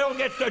ceiling, the girl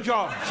gets the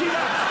job. She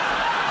does.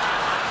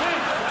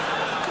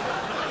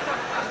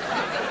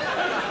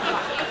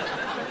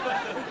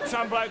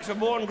 Some blokes are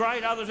born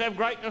great, others have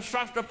greatness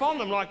thrust upon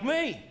them, like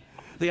me.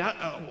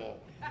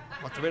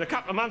 What's it been, a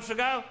couple of months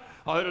ago,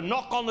 I heard a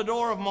knock on the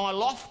door of my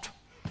loft.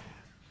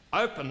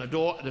 Open the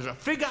door, there's a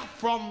figure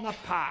from the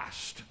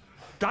past.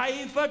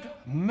 David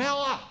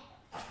Mellor.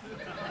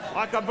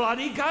 Like a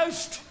bloody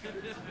ghost.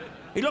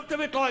 He looked a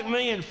bit like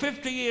me in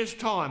 50 years'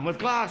 time, with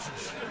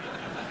glasses.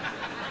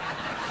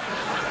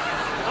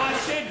 I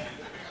said,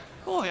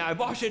 oh, yeah,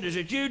 I said, is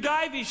it you,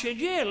 Dave? He said,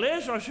 yeah,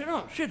 Les. I said,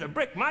 oh, shit, a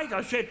brick, mate.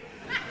 I said,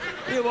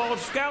 you old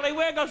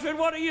scallywag. I said,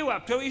 what are you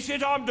up to? He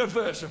said, I'm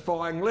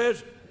diversifying,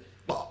 Les.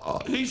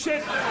 He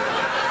said,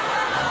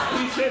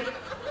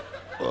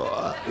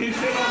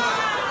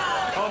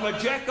 I'm a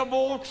jack of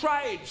all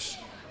trades.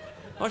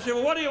 I said,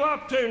 well, what are you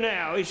up to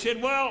now? He said,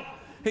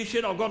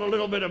 I've got a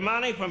little bit of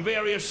money from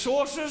various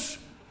sources,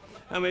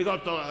 and we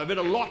got a bit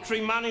of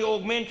lottery money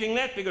augmenting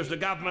that because the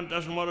government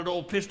doesn't want it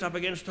all pissed up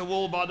against the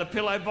wall by the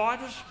pillow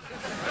biters.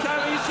 So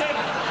he said,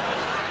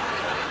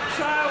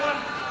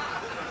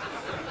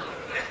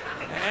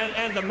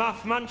 and the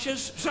muff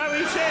munchers. So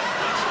he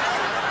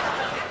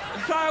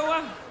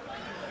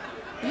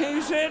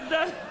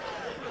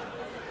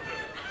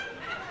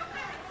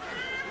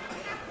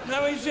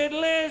said,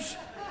 Les,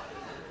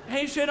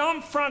 he said,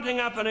 I'm fronting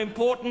up an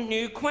important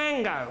new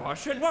quango. I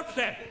said, what's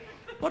that?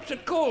 What's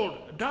it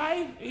called,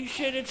 Dave? He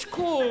said, it's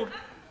called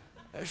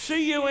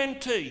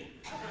C-U-N-T.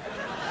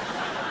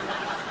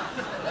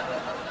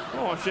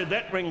 Oh, I said,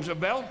 that rings a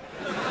bell.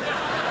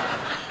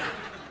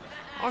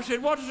 I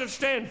said, what does it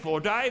stand for,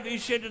 Dave? He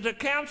said, it's the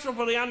Council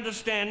for the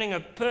Understanding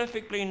of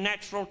Perfectly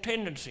Natural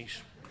Tendencies.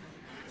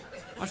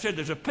 I said,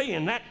 there's a P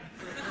in that.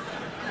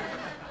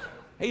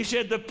 He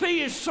said, the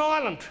P is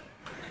silent.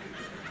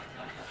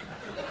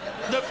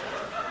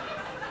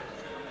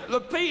 The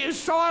P is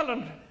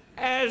silent,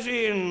 as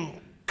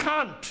in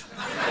cunt.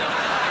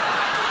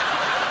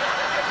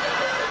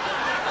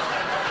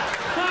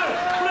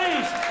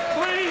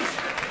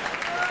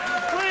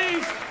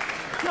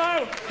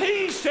 No,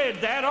 he said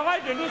that, I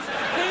didn't. He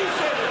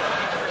said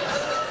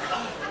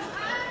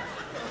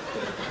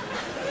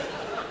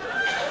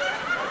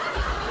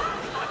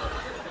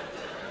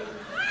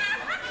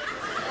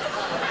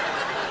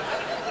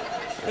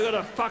it. You got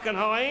a fucking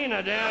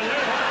hyena down there.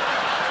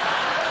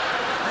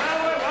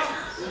 However,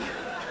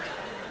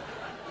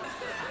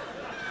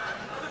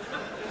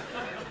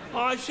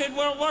 I said,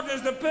 well, what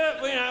is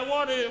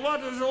what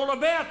is it all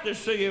about,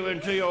 this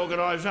CUNT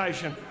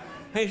organisation?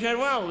 He said,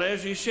 well,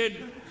 Les, he said,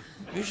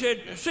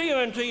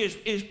 CUNT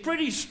is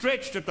pretty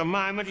stretched at the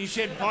moment, he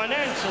said,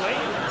 financially,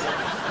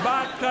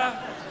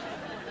 but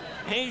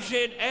he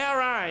said,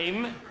 our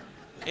aim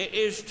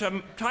is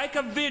to take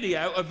a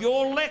video of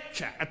your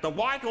lecture at the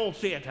Whitehall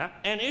Theatre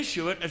and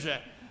issue it as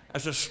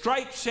a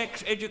straight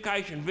sex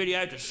education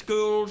video to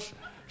schools,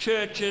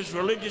 churches,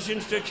 religious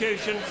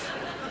institutions,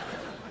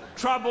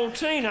 troubled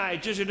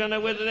teenagers who don't know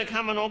whether they're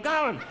coming or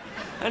going.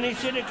 And he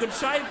said it could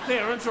save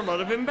parents a lot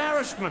of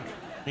embarrassment.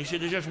 He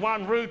said, there's just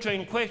one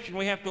routine question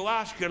we have to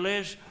ask you,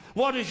 Les.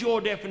 What is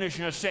your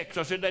definition of sex?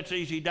 I said, that's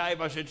easy, Dave.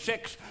 I said,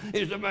 sex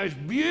is the most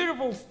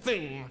beautiful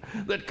thing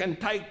that can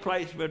take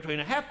place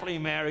between a happily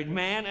married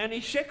man and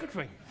his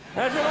secretary.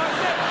 That's what I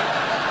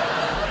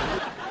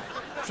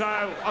said. So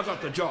I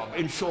got the job,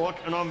 in short,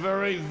 and I'm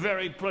very,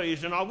 very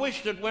pleased. And I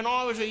wish that when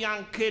I was a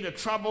young kid, a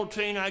troubled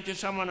teenager,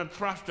 someone had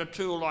thrust a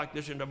tool like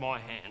this into my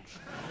hands.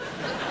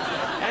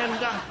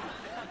 And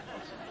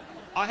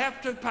I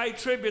have to pay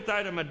tribute,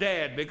 though, to my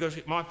dad, because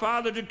my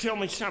father did tell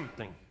me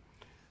something.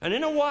 And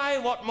in a way,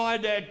 what my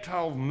dad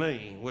told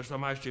me was the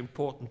most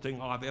important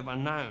thing I've ever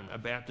known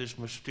about this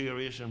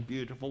mysterious and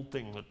beautiful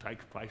thing that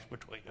takes place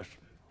between us.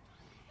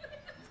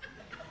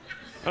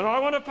 And I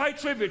want to pay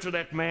tribute to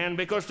that man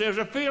because there's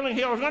a feeling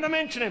here. I was going to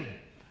mention him.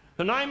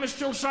 The name is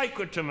still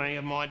sacred to me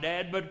of my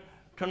dad, but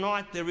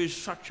tonight there is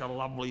such a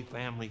lovely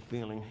family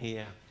feeling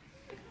here.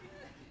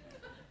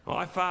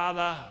 My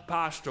father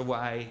passed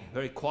away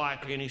very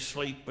quietly in his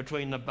sleep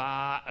between the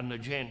bar and the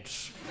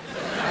gents.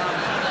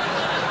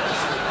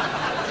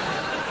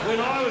 When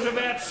I was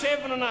about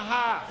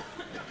 7½.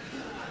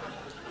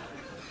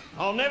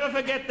 I'll never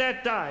forget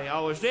that day. I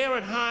was there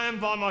at home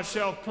by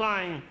myself,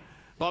 playing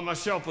by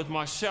myself with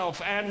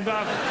myself, and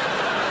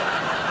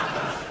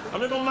a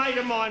little mate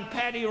of mine,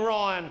 Paddy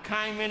Ryan,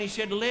 came in. He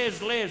said,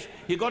 Les,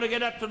 you got to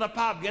get up to the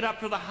pub, get up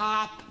to the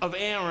Harp of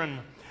Erin.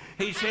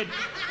 He said,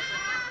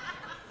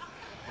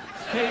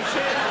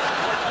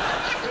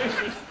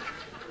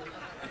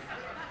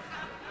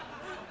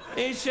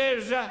 he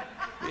says,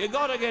 you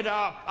got to get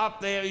up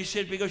there, he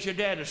said, because your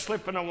dad is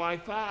slipping away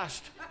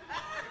fast.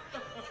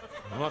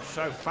 What's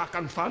so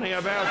fucking funny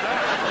about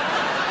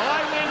that?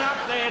 I went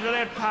up there to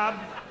that pub,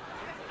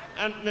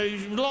 and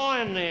he's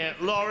lying there,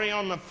 Laurie,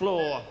 on the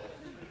floor,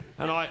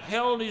 and I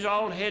held his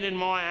old head in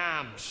my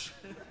arms.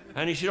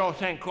 And he said, oh,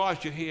 thank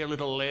Christ you're here,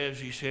 little Les,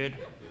 he said.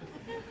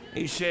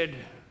 He said,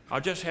 I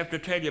just have to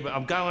tell you, but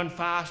I'm going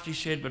fast, he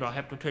said, but I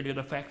have to tell you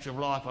the facts of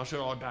life. I said,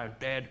 oh, don't,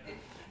 Dad.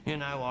 You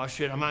know, I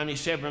said, I'm only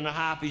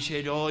 7½. He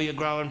said, oh, you're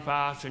growing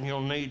fast and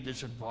you'll need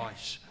this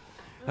advice.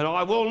 And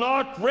I will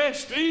not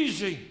rest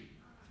easy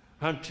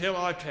until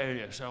I tell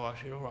you. So I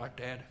said, all right,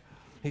 Dad.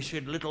 He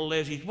said, little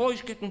Les, his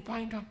voice getting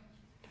fainter.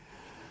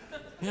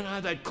 You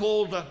know, they'd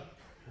called the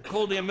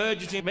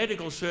emergency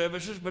medical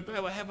services, but they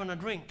were having a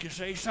drink, you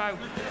see. So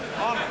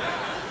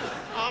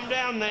I'm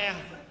down there.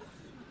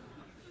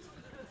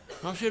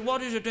 I said,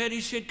 what is it, Dad? He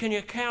said, can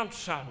you count,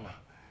 son?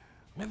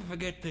 Never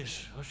forget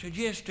this. I said,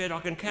 yes, Dad, I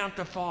can count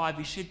to 5.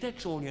 He said,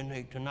 that's all you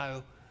need to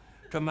know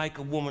to make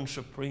a woman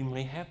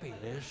supremely happy,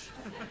 Les.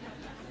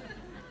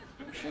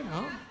 I said,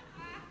 oh.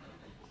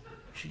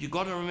 He said, you've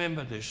got to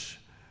remember this.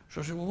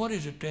 So I said, well, what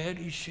is it, Dad?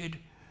 He said,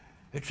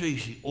 it's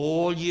easy.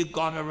 All you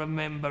got to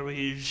remember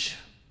is,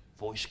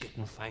 voice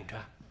getting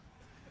fainter,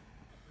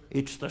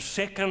 it's the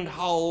second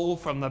hole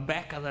from the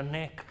back of the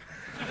neck.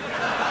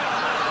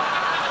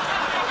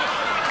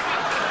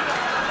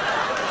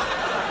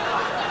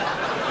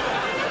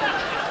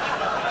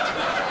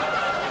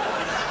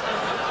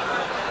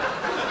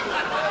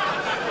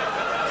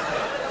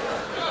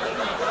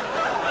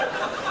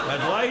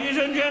 Ladies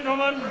and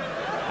gentlemen,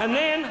 and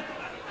then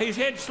his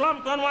head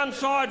slumped on one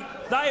side.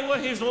 They were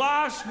his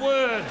last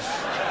words.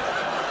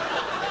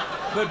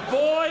 But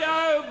boy,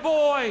 oh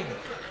boy,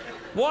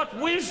 what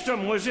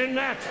wisdom was in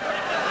that.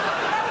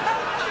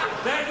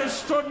 That has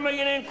stood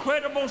me in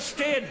incredible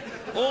stead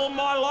all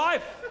my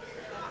life.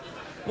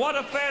 What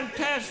a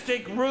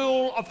fantastic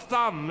rule of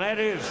thumb that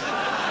is.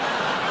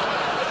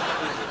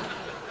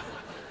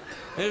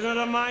 Isn't it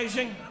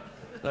amazing?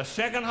 The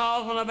second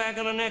hole from the back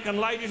of the neck, and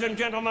ladies and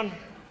gentlemen,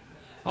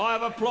 I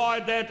have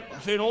applied that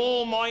in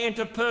all my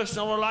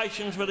interpersonal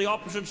relations with the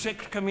opposite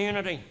sex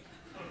community.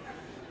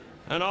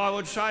 And I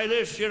would say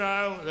this, you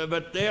know,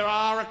 but there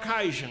are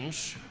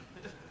occasions,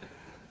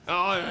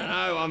 I don't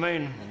know, I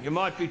mean, you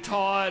might be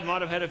tired,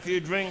 might have had a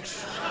few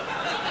drinks.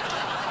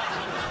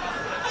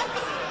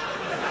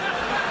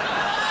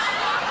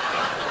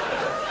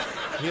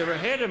 You're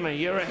ahead of me,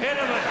 you're ahead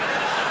of me.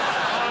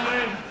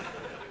 I mean,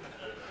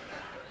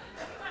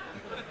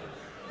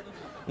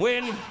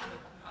 when,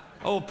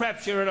 or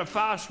perhaps you're in a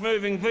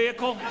fast-moving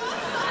vehicle.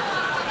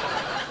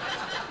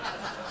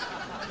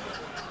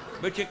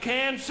 But you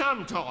can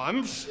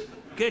sometimes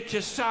get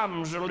your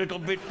sums a little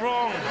bit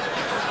wrong.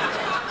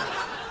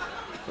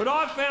 But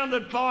I've found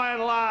that by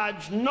and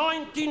large,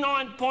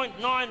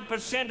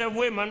 99.9% of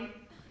women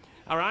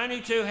are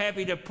only too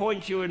happy to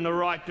point you in the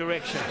right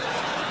direction.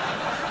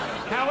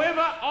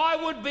 However, I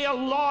would be a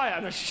liar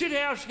and a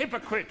shithouse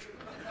hypocrite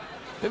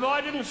if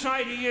I didn't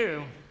say to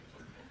you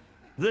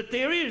that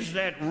there is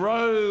that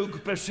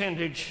rogue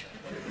percentage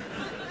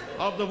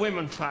of the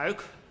women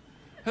folk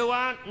who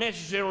aren't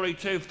necessarily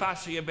too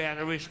fussy about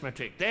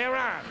arithmetic. There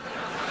are.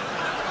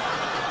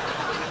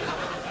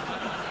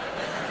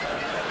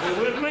 You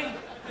with me?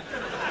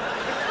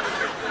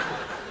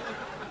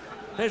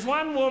 There's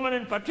one woman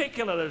in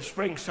particular that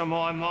springs to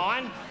my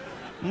mind,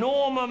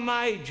 Norma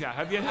Major.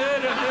 Have you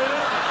heard of her?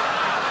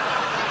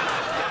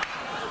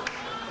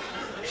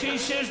 She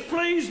says,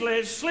 please,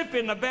 Les, slip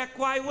in the back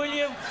way, will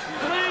you?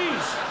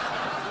 Please.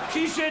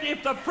 She said,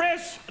 if the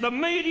press, the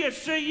media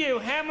see you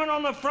hammering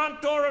on the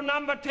front door of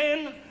number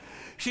 10,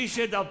 she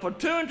said, they'll put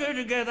 2 and 2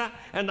 together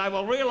and they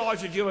will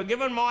realise that you were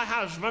giving my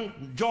husband,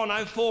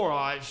 Jono Four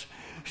Eyes.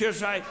 She'll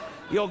say,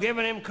 you're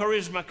giving him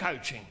charisma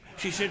coaching.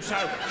 She said, so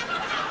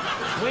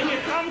when you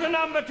come to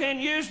number 10,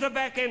 use the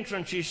back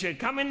entrance, she said.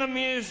 Come in the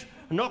mews,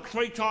 knock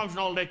 3 times and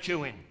I'll let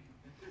you in.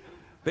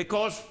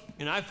 Because,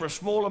 you know, for a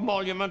small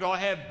emolument, I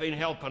have been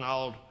helping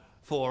old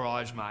Four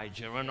Eyes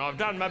Major, and I've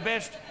done my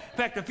best. In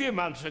fact, a few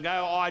months ago,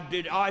 I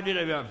did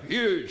him a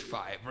huge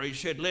favour. He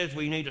said, Les,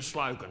 we need a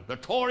slogan. The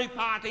Tory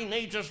party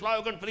needs a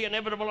slogan for the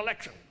inevitable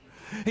election.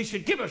 He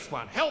said, give us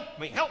one. Help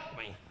me, help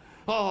me.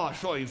 Oh, I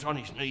saw he was on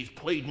his knees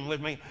pleading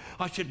with me.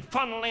 I said,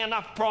 funnily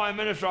enough, Prime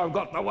Minister, I've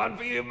got the one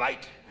for you,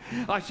 mate.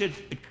 I said,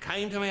 it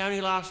came to me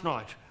only last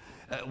night.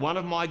 One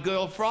of my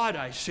Girl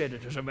Fridays said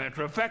it, as a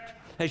matter of fact.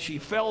 as she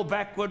fell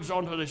backwards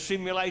onto the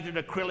simulated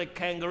acrylic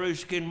kangaroo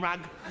skin rug.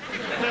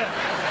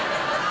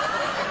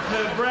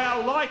 Her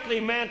brow lightly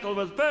mantled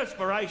with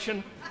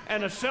perspiration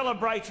and a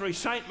celebratory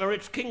St.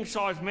 Moritz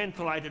king-size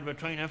mentholated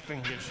between her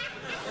fingers.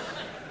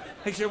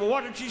 He said, well,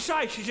 what did she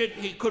say? She said,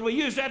 could we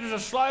use that as a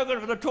slogan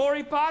for the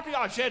Tory party?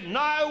 I said,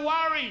 no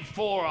worries,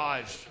 Four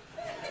Eyes.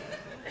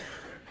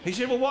 He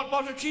said, well, what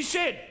was it she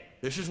said?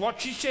 This is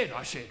what she said,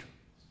 I said.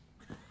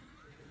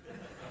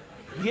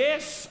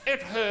 Yes,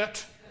 it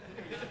hurt.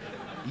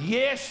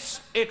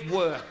 Yes, it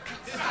worked.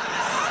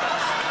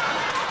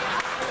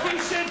 He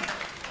said,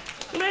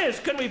 Les,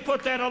 can we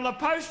put that on the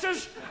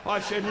posters? I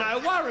said, no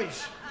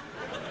worries.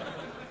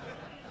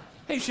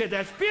 He said,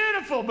 that's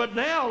beautiful, but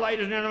now,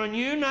 ladies and gentlemen,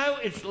 you know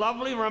its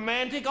lovely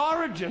romantic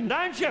origin,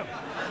 don't you?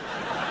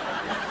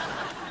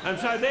 And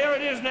so there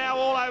it is now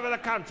all over the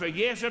country.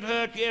 Yes, it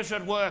hurt, yes,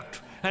 it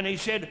worked. And he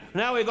said,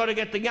 now we've got to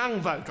get the young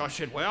vote. I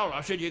said, well,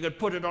 you could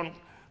put it on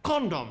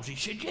condoms. He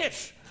said,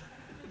 yes.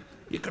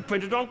 You could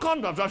print it on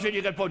condoms. I said,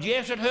 you could put,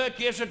 yes, it hurt,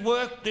 yes, it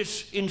worked,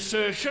 this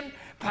insertion,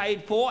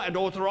 paid for and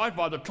authorised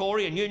by the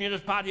Tory and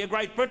Unionist Party of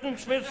Great Britain,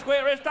 Smith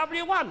Square,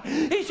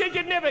 SW1. He said,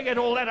 you'd never get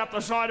all that up the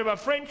side of a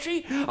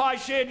Frenchie. I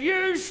said,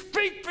 you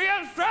speak for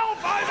yourself,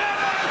 I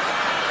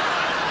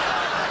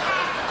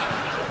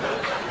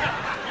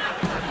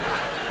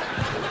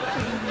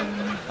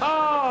never.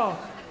 Oh,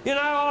 you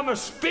know, I'm a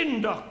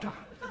spin doctor.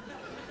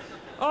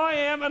 I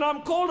am, and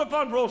I'm called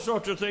upon for all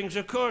sorts of things.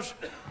 Of course,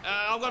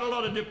 I've got a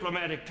lot of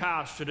diplomatic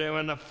tasks to do,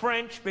 and the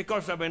French,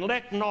 because they've been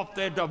letting off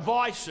their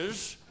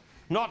devices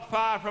not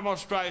far from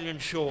Australian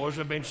shores,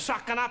 have been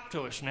sucking up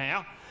to us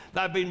now.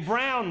 They've been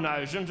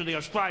brown-nosing to the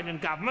Australian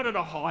government at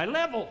a high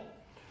level.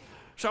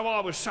 So I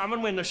was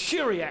summoned when the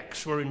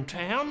Chiriacs were in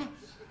town.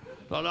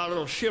 The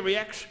little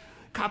Chiriacs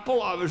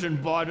couple, I was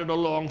invited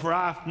along for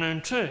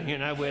afternoon tea, you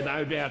know, where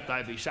no doubt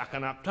they'd be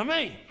sucking up to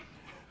me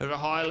as a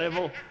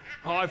high-level,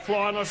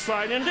 high-flying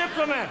Australian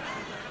diplomat.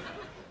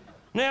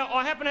 Now,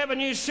 I happen to have a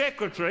new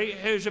secretary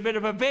who's a bit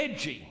of a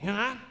veggie, you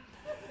know.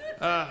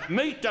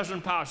 Meat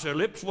doesn't pass her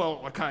lips,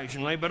 well,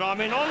 occasionally, but I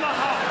mean, on the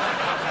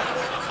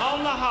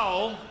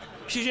whole,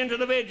 she's into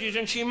the veggies,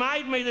 and she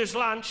made me this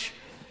lunch.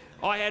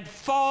 I had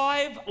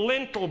 5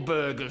 lentil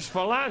burgers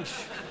for lunch.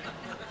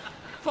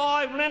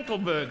 5 lentil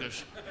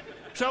burgers.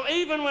 So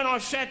even when I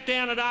sat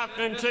down at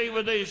afternoon tea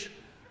with these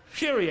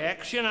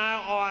Chiriacs, you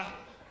know,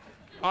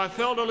 I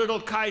felt a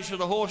little case of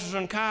the horses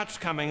and carts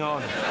coming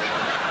on.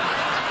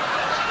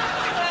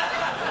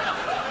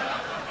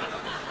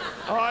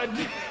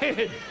 I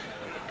did.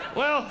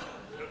 Well,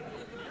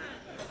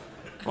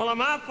 I'm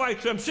halfway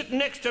through. I'm sitting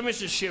next to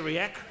Mrs.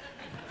 Chiriac,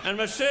 and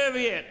my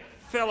serviette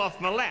fell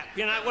off my lap.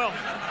 You know, well,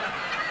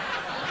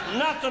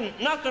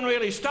 nothing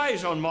really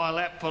stays on my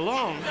lap for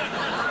long.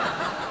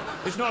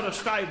 It's not a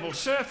stable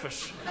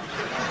surface.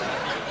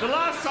 The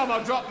last time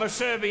I dropped my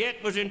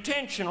serviette was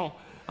intentional.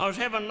 I was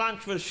having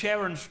lunch with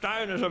Sharon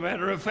Stone, as a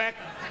matter of fact,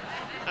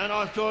 and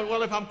I thought,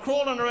 well, if I'm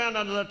crawling around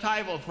under the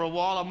table for a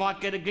while, I might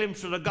get a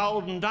glimpse of the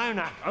golden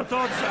donut. I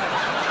thought so.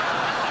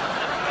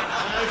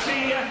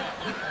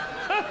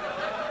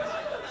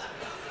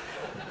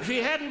 She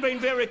hadn't been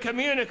very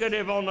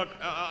communicative on the,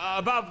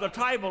 above the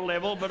table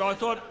level, but I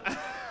thought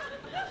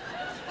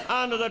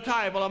under the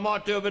table I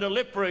might do a bit of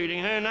lip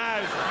reading, who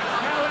knows.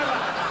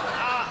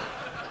 However,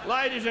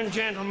 ladies and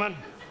gentlemen,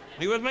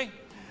 are you with me?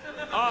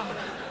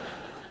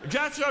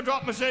 Just as I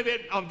dropped my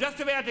serviette, I'm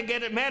just about to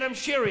get it. Madame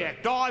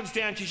Chiriac dives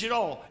down. She said,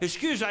 oh,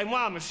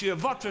 excusez-moi, monsieur,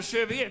 votre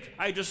serviette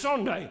est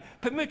descendue.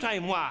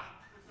 Permettez-moi.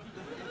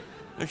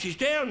 And she's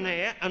down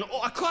there, and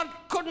I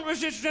couldn't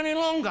resist any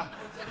longer.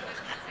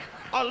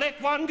 I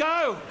let one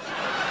go.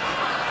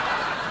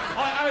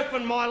 I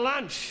opened my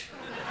lunch.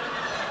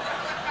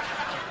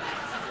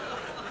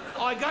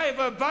 I gave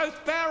her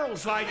both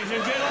barrels, ladies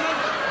and gentlemen.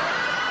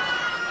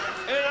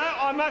 You know,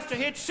 I must have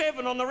hit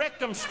 7 on the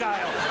rectum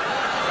scale.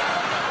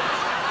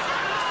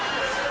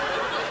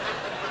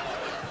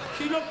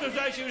 She looked as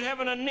though she was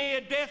having a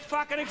near-death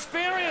fucking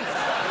experience.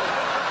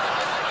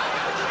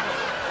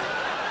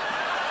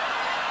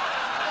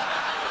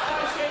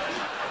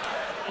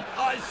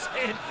 I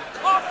said,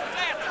 off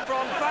that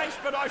from face,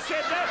 but I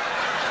said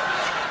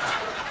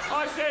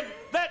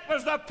that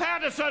was the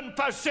Patterson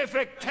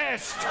Pacific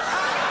test.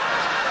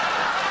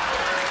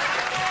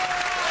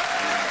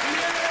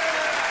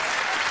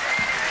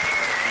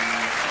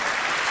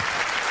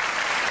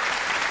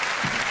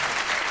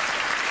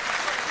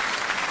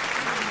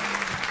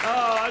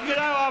 Oh, you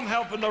know, I'm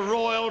helping the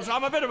royals.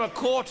 I'm a bit of a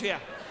courtier.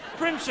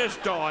 Princess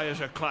Di is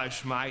a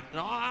close mate,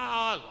 and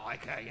I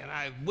like her, you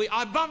know.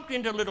 I bumped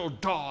into little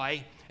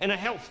Di in a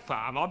health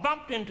farm. I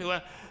bumped into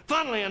her,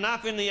 funnily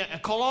enough, in the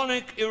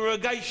colonic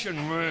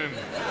irrigation room.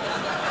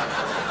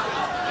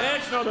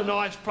 It's not a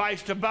nice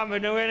place to bump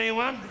into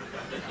anyone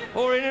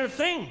or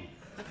anything.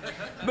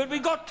 But we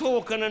got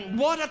talking, and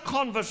what a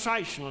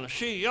conversationalist.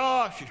 She's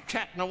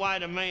chatting away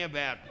to me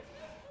about,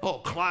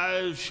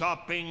 clothes,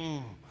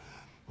 shopping,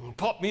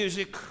 pop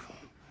music,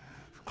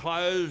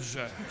 clothes,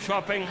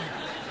 shopping,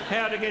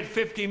 how to get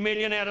 50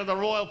 million out of the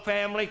royal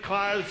family,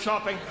 clothes,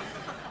 shopping.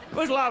 It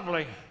was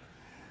lovely.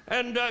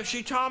 And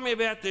she told me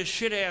about this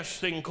shithouse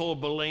thing called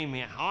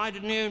bulimia. I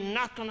knew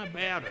nothing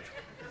about it.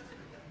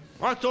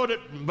 I thought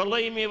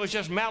bulimia was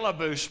just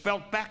Malibu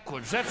spelt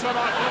backwards. That's what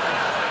I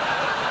thought.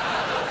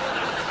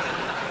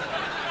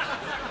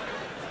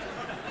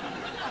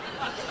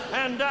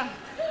 And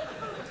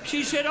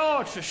she said, oh,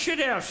 it's a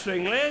shithouse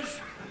thing, Les.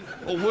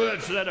 Or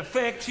words to that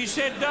effect. She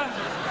said,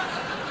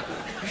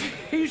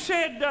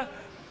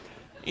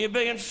 you're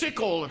being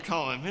sick all the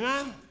time, you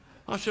know?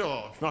 I said,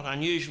 oh, it's not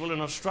unusual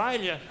in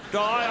Australia.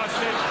 I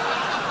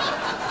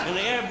said, in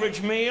the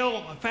average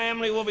meal, a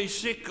family will be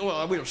sick,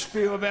 well, we'll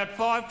spew about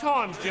 5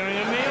 times during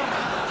a meal.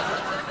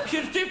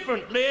 She's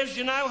different, Les,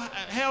 you know,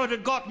 how it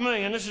had got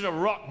me, and this is a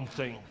rotten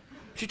thing.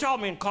 She told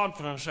me in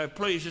confidence, so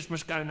please, this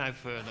must go no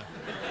further.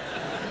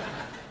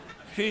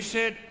 She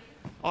said,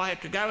 I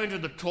had to go into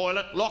the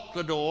toilet, lock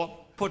the door,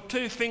 put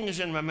 2 fingers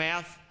in my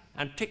mouth,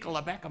 and tickle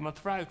the back of my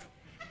throat.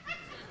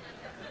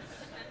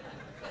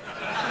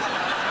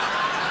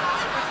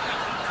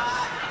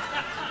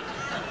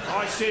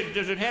 I said,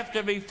 does it have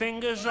to be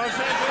fingers? I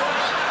said,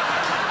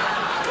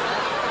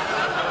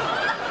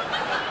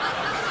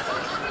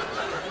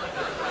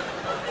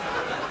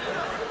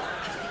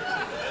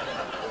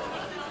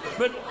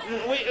 but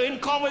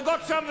we've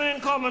got something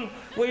in common.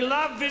 We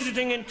love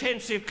visiting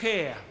intensive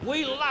care.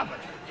 We love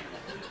it.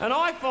 And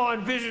I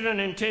find visiting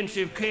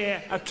intensive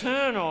care a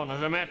turn-on,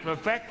 as a matter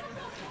of fact.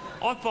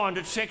 I find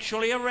it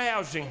sexually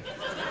arousing.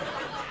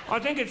 I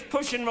think it's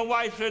pushing my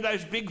way through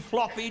those big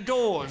floppy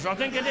doors. I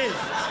think it is.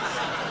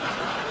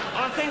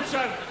 I think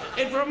so.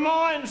 It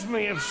reminds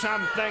me of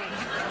something.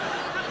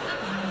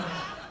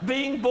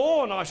 Being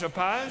born, I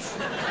suppose.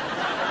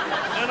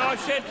 And I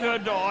said to her,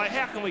 Di,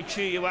 how can we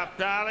cheer you up,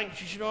 darling?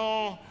 She said,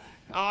 oh.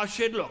 I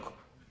said, look,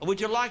 would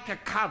you like to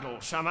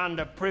cuddle some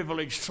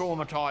underprivileged,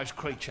 traumatised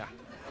creature?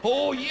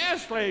 Oh,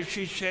 yes, Les,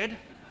 she said.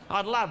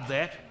 I'd love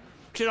that.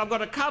 She said, I've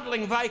got a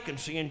cuddling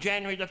vacancy in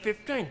January the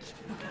 15th.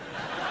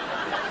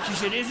 She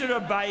said, is it a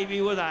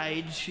baby with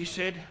AIDS? She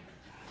said.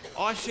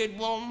 I said,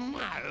 well,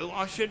 no.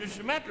 I said, as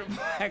a matter of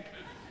fact,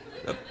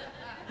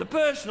 the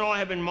person I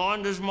have in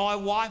mind is my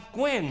wife,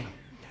 Gwen.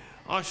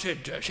 I said,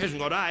 she hasn't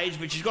got AIDS,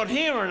 but she's got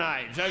hearing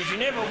aids. So she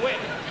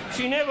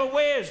never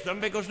wears them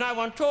because no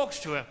one talks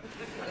to her.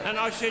 And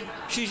I said,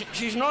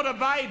 she's not a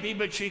baby,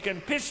 but she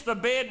can piss the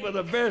bed with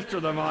the best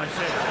of them, I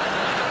said.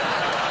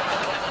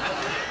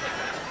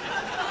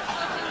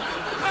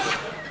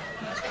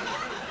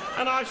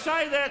 And I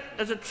say that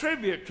as a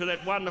tribute to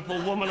that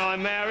wonderful woman I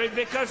married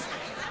because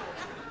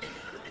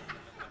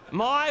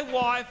my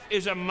wife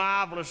is a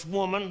marvellous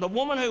woman, the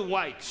woman who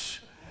waits.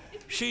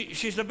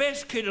 She's the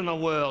best kid in the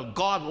world.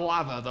 God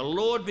love her. The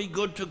Lord be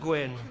good to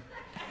Gwen.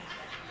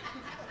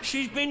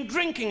 She's been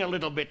drinking a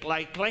little bit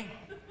lately.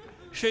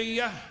 She's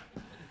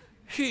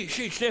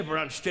never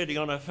unsteady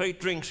on her feet,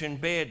 drinks in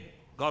bed.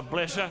 God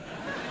bless her.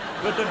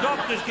 But the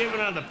doctor's given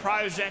her the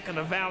Prozac and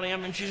the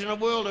Valium, and she's in a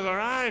world of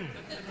her own.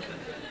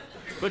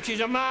 But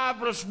she's a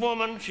marvellous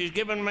woman. She's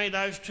given me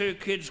those 2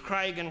 kids,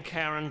 Craig and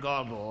Karen.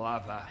 God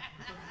love her.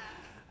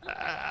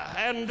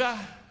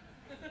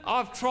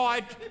 I've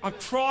tried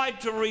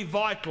to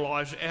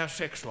revitalise our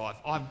sex life.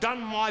 I've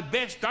done my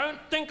best. Don't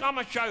think I'm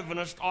a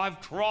chauvinist.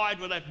 I've tried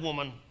with that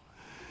woman.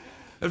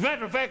 As a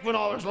matter of fact, when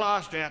I was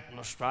last out in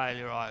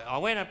Australia, I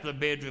went up to the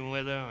bedroom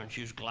with her, and she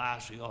was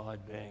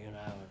glassy-eyed there, you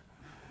know.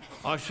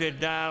 I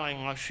said, darling,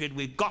 I said,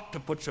 we've got to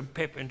put some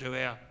pep into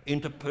our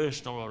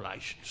interpersonal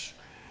relations.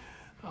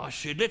 I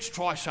said, let's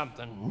try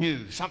something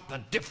new,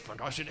 something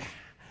different. I said,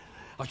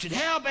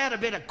 how about a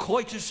bit of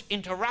coitus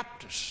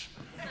interruptus?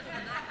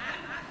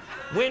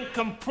 Went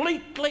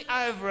completely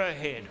over her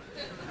head.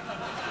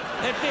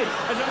 It did.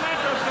 As a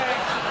matter of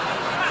fact,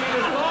 she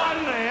was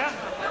lying there.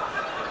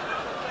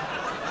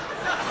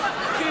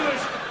 She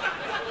was,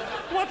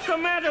 what's the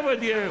matter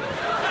with you?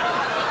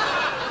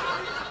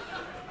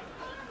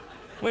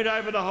 Went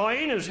over the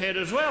hyena's head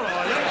as well,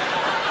 I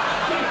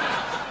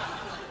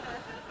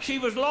think. She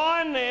was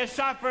lying there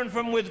suffering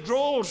from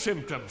withdrawal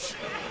symptoms.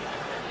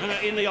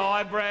 In the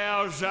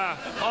eyebrows,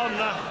 on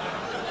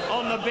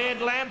the bed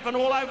lamp, and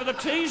all over the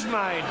tea's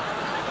made.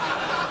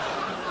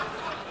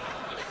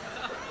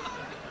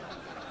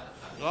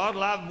 God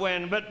love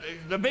Gwen, but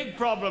the big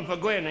problem for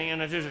Gwenny,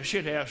 and it is a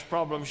shithouse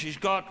problem she's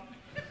got,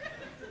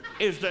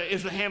 is the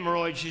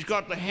hemorrhoids. She's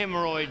got the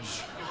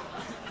hemorrhoids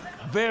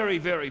very,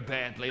 very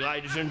badly,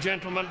 ladies and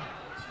gentlemen.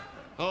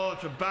 Oh,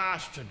 it's a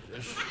bastard.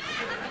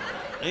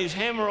 These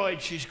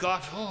hemorrhoids she's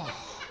got, oh.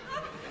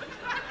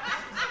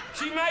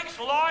 She makes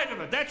light of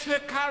it. That's her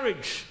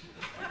courage.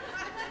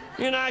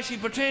 You know, she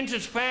pretends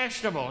it's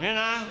fashionable, you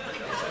know.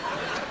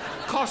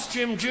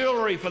 Costume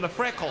jewellery for the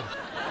freckle.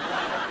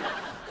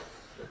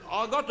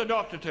 I got the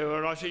doctor to her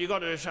and I said, you've got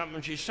to do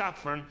something, she's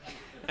suffering.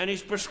 And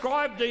he's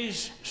prescribed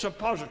these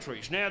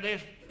suppositories. Now, they're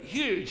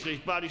huge, these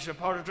bloody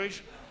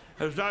suppositories,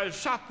 as those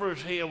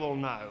sufferers here will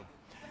know.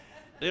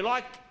 They're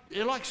like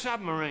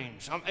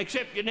submarines,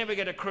 except you never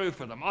get a crew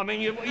for them. I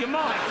mean, you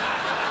might.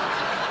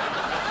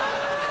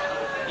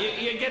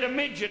 You get a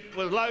midget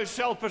with low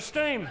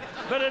self-esteem.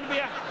 But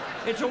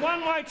it's a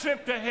one-way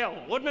trip to hell,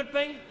 wouldn't it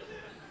be?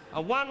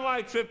 A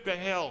one-way trip to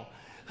hell.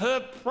 Her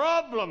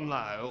problem,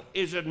 though,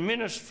 is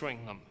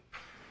administering them.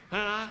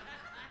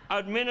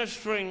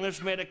 Administering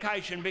this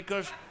medication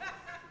because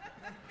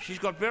she's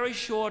got very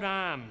short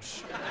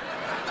arms.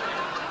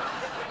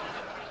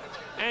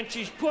 And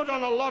she's put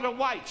on a lot of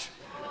weight.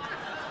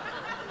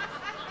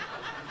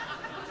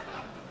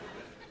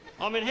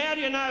 I mean, how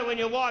do you know when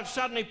your wife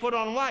suddenly put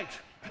on weight?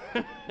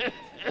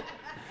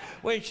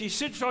 When she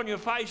sits on your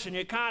face and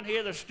you can't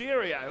hear the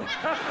stereo.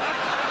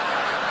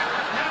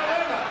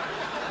 However,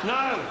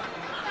 no.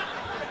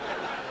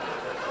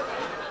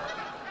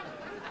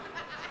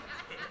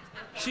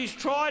 She's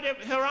tried it.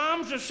 Her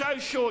arms are so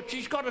short,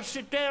 she's got to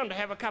sit down to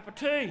have a cup of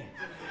tea.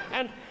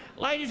 And,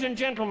 ladies and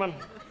gentlemen,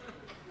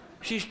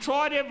 she's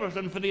tried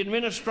everything for the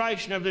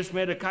administration of this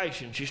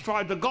medication. She's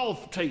tried the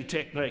golf tee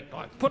technique,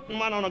 like putting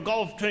one on a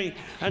golf tee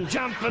and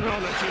jumping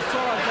on it. She's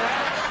tried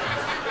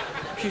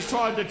that. She's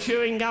tried the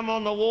chewing gum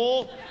on the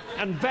wall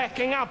and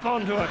backing up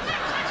onto it.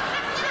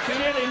 She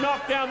nearly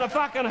knocked down the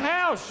fucking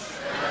house.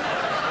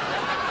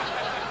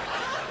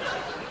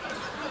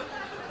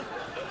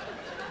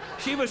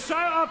 She was so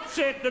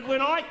upset that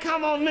when I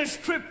come on this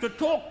trip to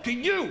talk to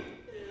you,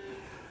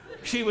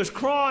 she was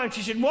crying.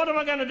 She said, what am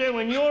I going to do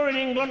when you're in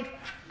England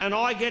and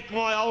I get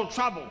my old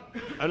trouble?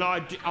 And I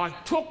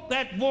took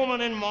that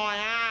woman in my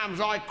arms.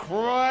 I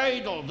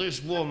cradled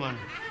this woman,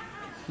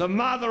 the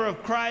mother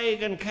of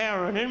Craig and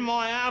Karen, in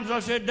my arms. I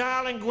said,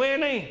 darling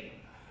Gwenny,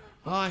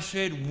 I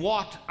said,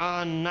 what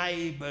are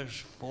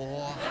neighbours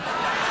for?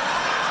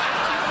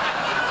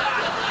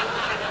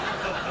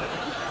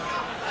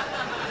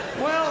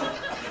 Well,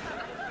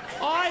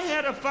 I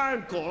had a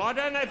phone call. I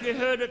don't know if you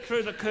heard it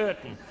through the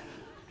curtain.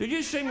 Did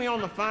you see me on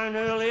the phone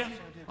earlier?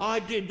 I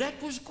did.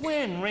 That was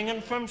Gwen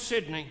ringing from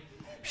Sydney.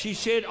 She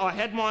said, I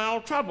had my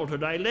old trouble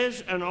today,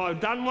 Les, and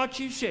I've done what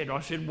you said. I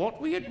said,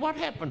 what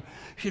happened?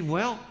 She said,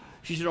 well,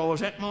 I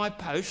was at my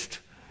post.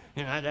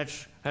 You know,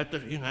 that's at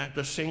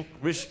the sink,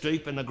 wrist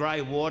deep in the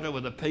grey water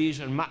with the peas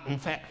and mutton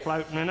fat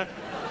floating in it.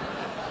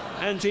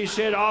 And she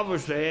said, I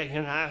was there,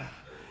 you know.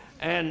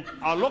 And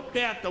I looked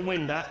out the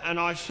window and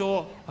I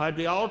saw I had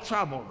the old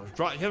trouble. It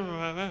was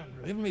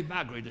giving me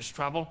buggery, this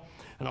trouble.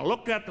 And I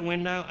looked out the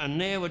window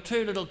and there were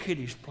two little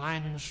kiddies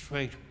playing in the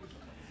street.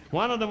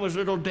 One of them was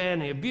little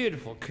Danny, a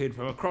beautiful kid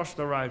from across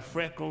the road,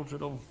 freckles,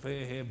 little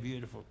fair hair,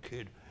 beautiful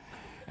kid.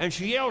 And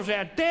she yells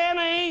out,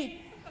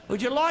 Danny,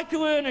 would you like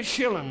to earn a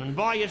shilling and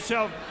buy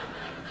yourself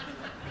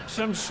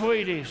some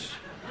sweeties?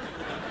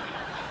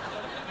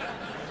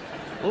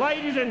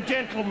 Ladies and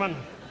gentlemen,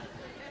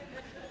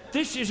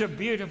 this is a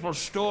beautiful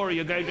story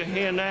you're going to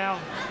hear now.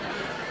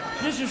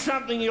 This is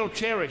something you'll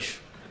cherish.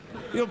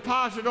 You'll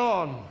pass it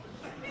on.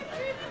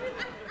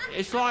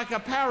 It's like a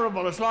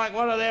parable. It's like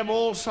one of them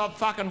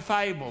all-fucking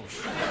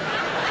fables.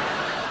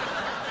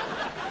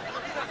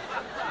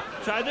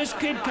 So this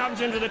kid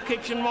comes into the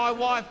kitchen, my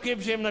wife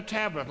gives him the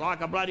tablet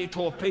like a bloody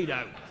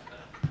torpedo.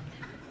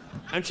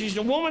 And she's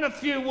a woman of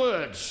few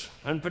words,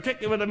 and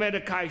particularly with the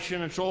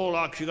medication, it's all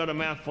like she got a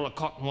mouthful of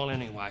cotton wool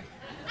anyway.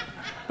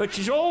 But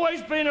she's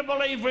always been a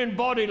believer in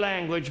body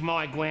language,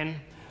 my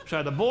Gwen.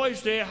 So the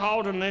boy's there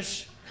holding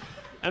this,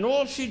 and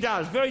all she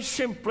does, very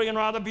simply and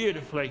rather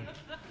beautifully,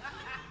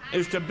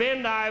 is to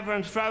bend over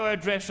and throw her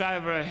dress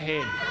over her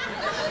head.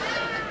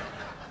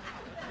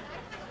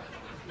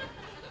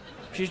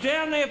 She's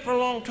down there for a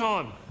long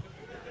time.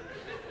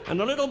 And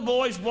the little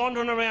boy's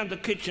wandering around the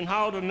kitchen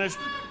holding this,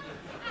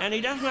 and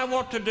he doesn't know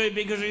what to do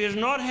because he has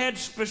not had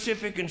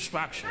specific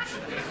instructions.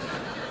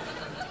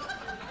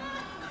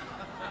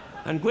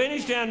 And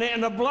Gwenny's down there,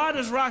 and the blood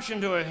is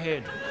rushing to her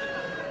head.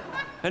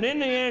 And in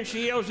the end,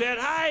 she yells out,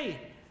 hey,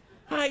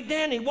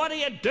 Danny, what are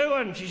you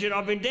doing? She said,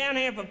 I've been down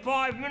here for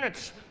 5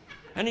 minutes.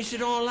 And he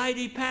said, oh,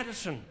 Lady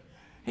Patterson.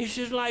 He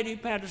says, Lady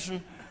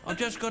Patterson, I've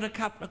just got a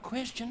couple of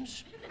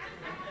questions.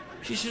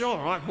 She said, all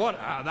right, what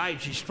are they?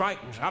 She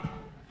straightens up.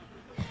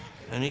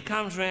 And he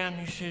comes round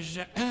and he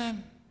says,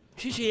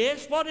 she says,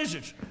 yes, what is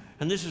it?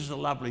 And this is the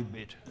lovely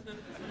bit.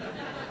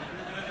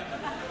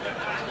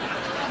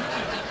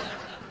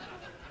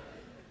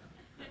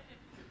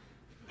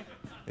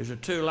 Is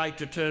it too late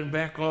to turn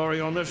back,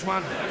 Laurie, on this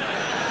one?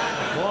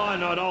 Why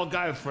not? I'll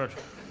go for it.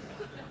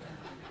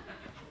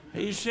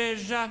 He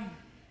says,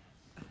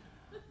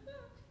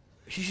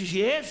 she says,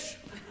 yes.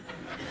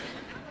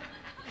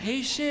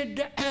 He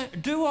said,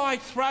 do I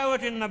throw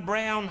it in the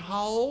brown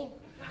hole?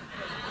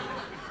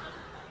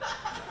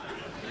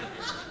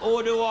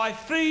 Or do I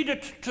feed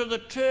it to the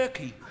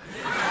turkey?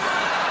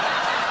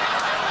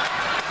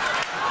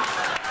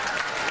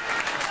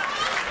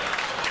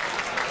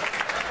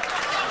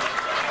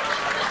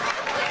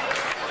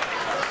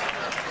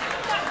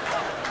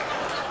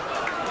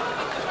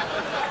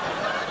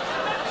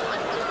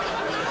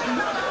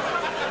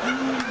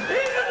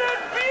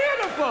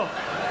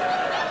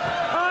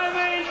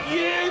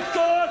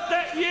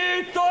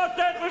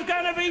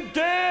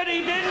 Dirty,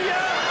 didn't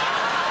you?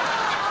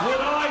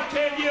 Would I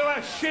tell you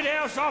a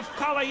shithouse off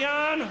colour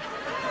yarn?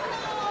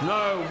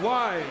 No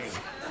way.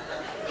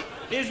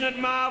 Isn't it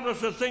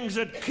marvellous the things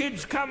that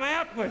kids come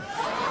out with?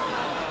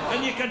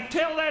 And you can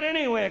tell that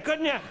anywhere,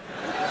 couldn't you?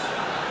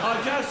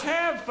 I just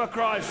have, for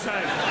Christ's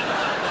sake.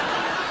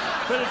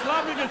 But it's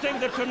lovely to think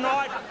that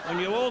tonight, when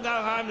you all go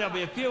home, there'll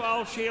be a few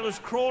old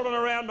Sheilas crawling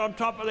around on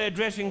top of their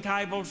dressing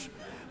tables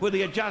with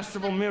the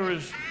adjustable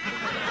mirrors,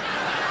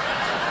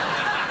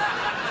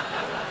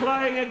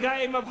 playing a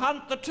game of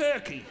Hunt the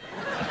Turkey.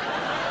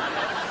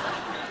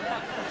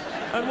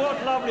 And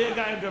what lovelier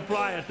game to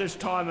play at this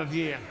time of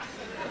year.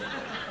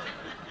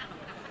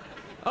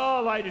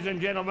 Oh, ladies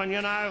and gentlemen,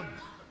 you know,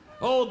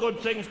 all good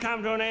things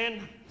come to an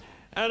end.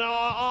 And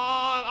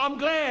I'm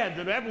glad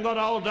that I haven't got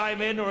old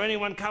Dame Edna or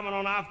anyone coming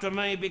on after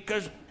me,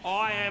 because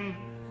I'm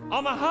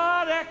a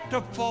hard act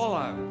to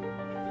follow.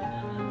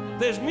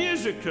 There's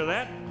music to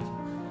that.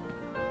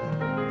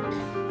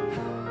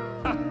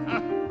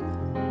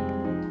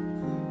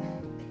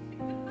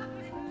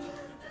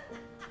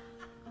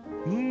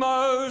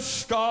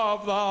 Most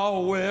of the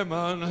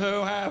women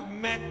who have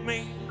met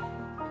me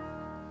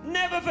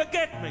never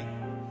forget me,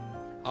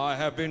 I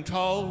have been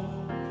told.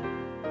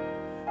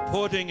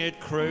 Putting it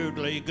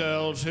crudely,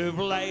 girls who've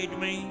laid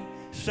me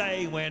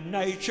say when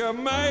nature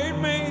made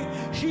me,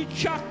 she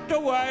chucked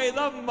away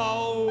the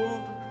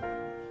mould.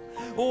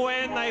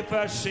 When they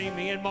first see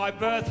me in my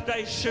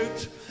birthday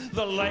suit,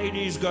 the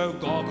ladies go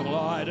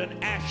goggle-eyed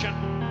and ashen.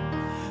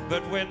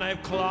 But when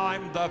they've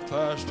climbed the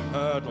first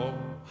hurdle,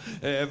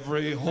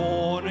 every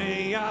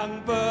horny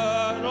young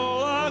bird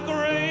will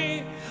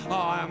agree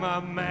I'm a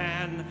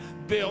man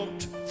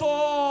built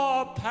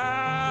for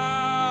passion.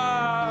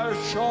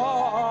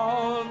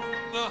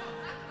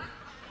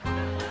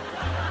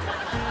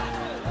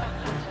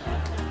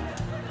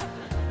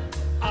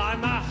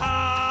 I'm a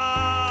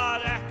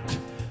hard act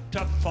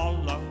to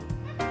follow.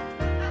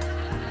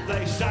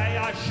 They say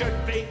I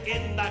should be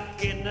in the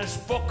Guinness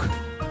Book.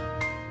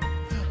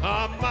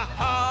 I'm a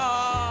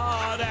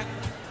hard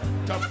act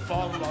to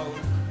follow.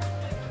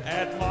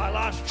 At my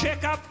last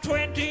checkup,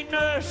 20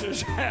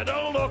 nurses had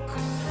a look.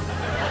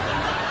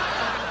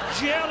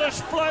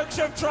 Jealous blokes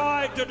have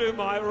tried to do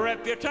my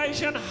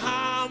reputation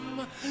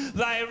harm.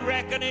 They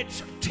reckon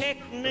it's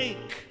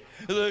technique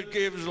that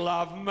gives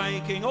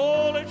love-making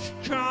all its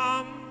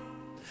charm.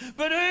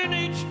 But who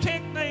needs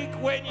technique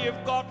when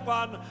you've got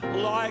one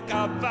like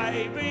a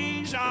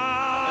baby's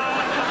arm?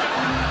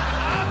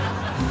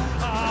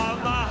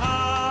 I'm a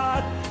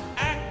hard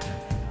act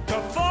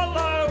to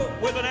follow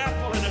with an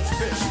apple in its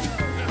fist.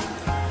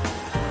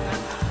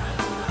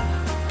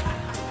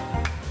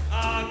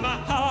 I'm a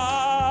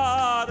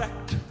hard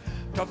act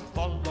to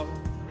follow.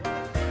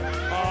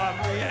 I'm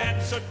the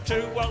answer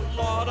to a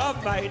lot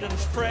of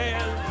maidens'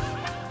 prayers.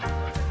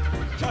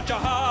 Such a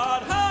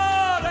hard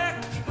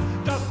act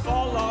to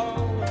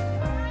follow.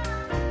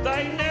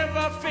 They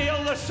never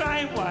feel the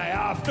same way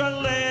after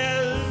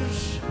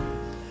Les.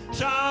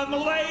 Some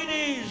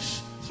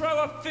ladies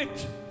throw a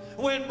fit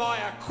when my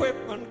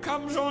equipment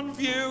comes on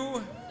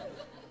view.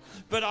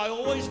 But I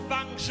always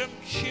bung some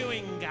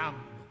chewing gum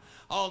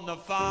on the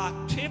far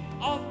tip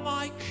of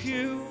my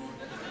queue.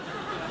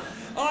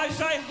 I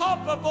say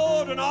hop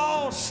aboard and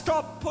I'll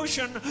stop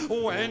pushing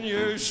when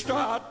you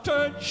start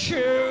to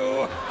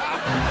chew.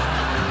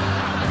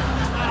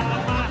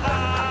 I'm a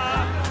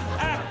hard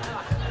act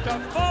to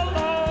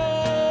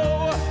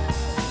follow.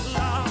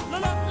 La, la,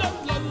 la, la,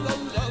 la,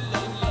 la,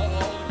 la, la,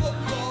 la,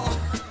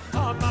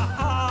 la. I'm a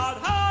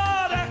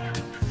hard act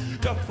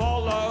to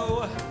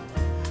follow.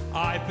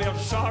 I feel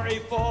sorry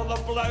for the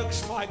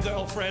blokes my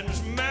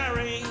girlfriends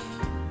marry.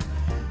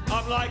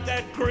 I'm like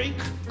that Greek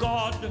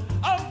god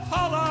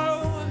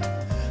Apollo.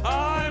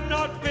 I'm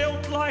not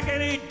built like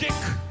any Dick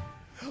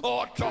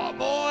or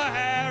Tom or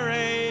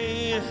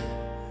Harry.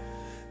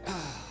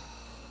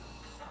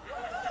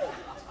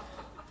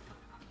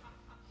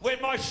 When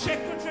my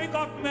secretary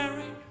got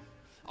married,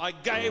 I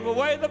gave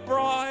away the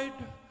bride.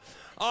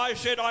 I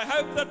said, I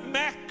hope that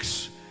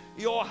Max,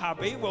 your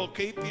hubby, will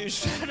keep you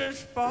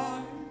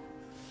satisfied.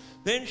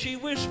 Then she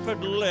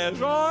whispered, Les,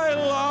 I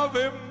love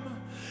him,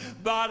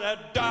 but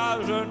it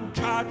doesn't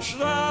touch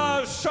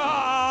the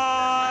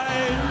side.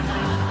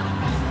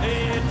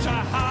 It's a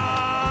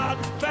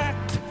hard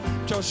fact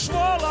to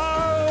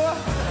swallow,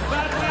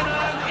 but when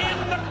I'm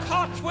in the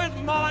cot with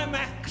my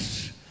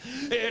Max,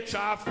 it's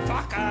a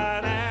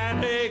fucking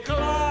anticlimax.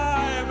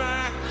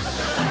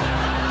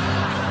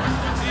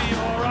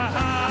 You're a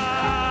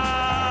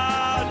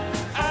hard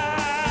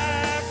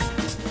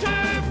act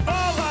to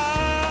follow.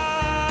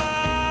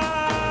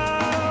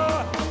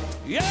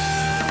 Yeah!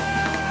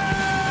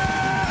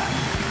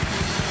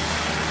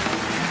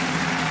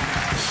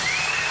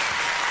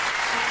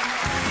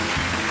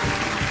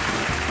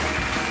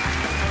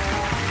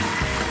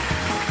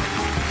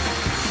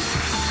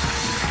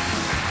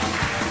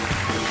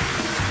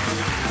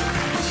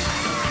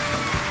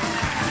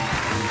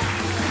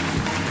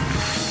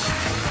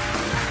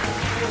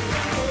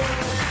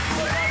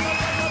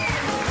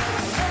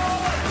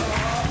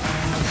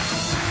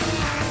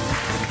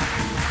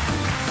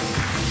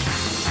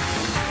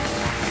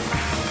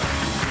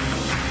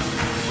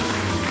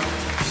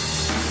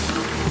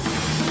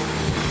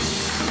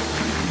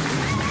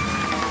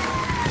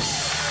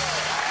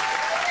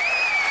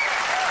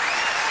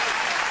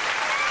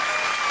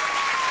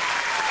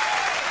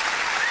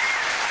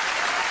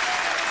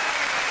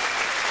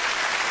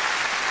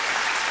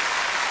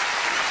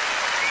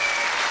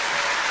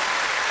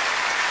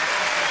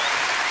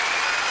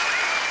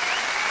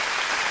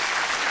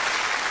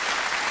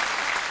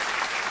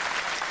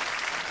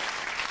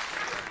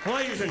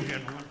 Ladies and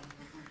gentlemen,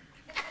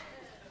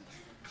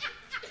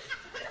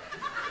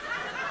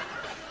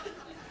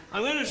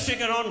 I'm going to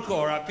sing an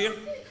encore up here.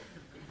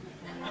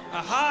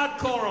 A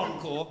hardcore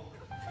encore.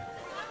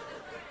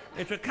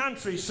 It's a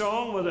country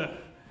song with an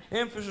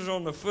emphasis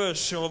on the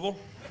first syllable.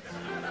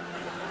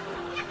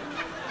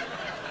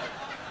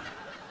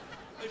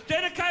 It's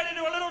dedicated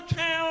to a little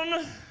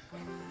town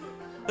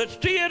that's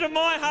dear to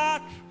my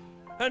heart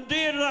and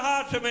dear to the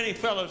hearts of many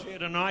fellas here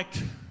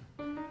tonight.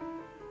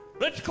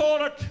 Let's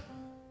call it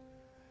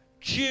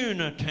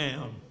Tuna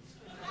Town.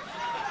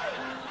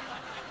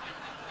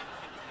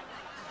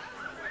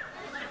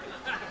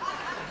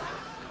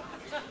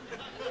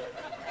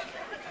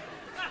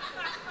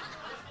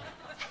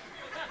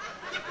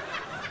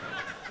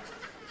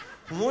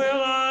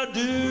 Well, I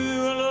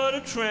do a lot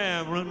of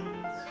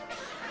traveling.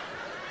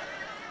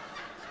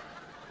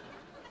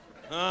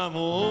 I'm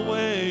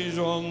always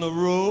on the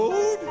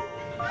road.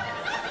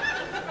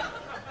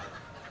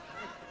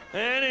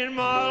 And in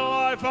my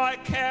life I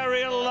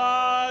carry a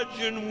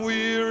large and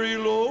weary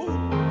load.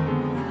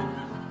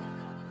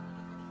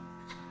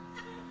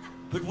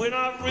 But when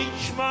I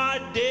reach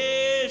my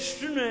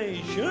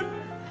destination,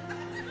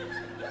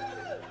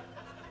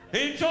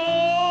 it's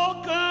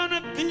all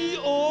gonna be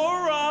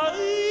all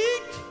right.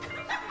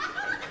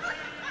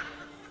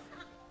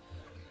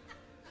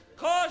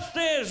 'Cause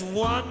there's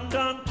one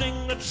darn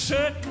thing that's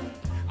certain.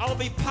 I'll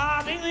be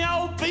parting the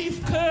old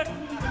beef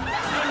curtain and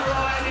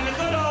riding a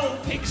good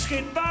old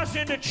pigskin bus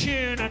into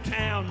Tuna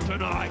Town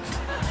tonight.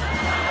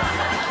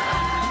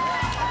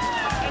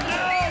 And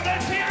now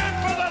let's hear it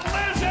for the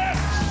lizards!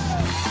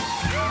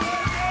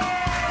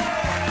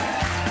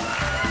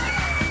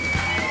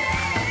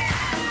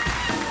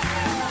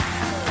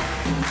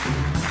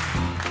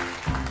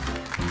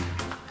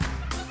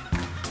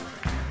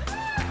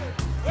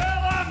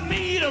 Well, I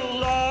meet a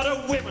lot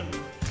of women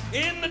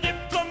in the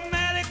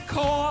diplomatic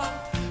corps,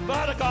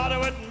 but I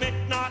gotta admit,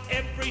 not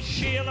every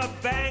Sheila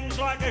bangs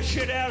like a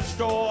shithouse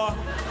door.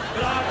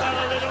 But I've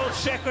got a little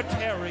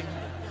secretary,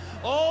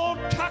 all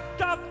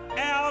tucked up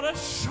out of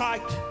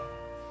sight,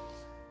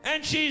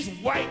 and she's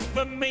waiting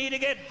for me to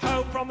get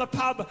home from the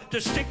pub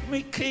to stick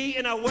me key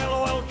in a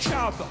well-oiled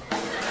chub.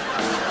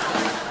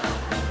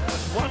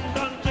 One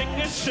done thing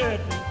is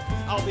certain,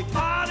 I'll be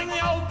parting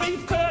the old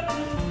beef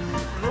curtain,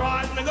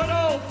 riding a good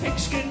old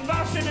pigskin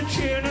bus into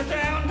Tuna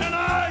Town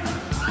tonight.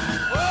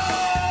 Whoa!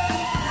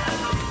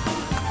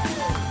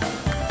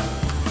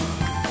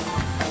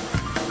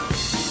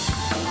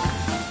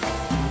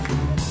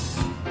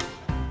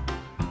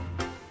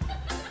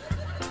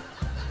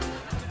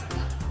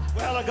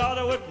 Well, I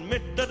gotta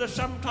admit that I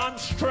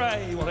sometimes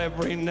stray, well,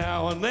 every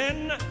now and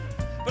then.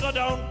 But I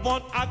don't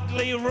want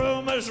ugly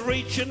rumours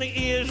reaching the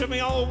ears of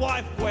me old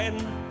wife Gwen.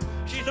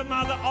 She's the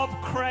mother of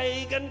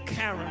Craig and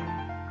Karen.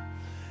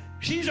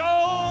 She's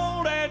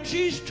old and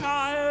she's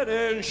tired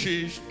and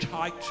she's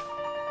tight.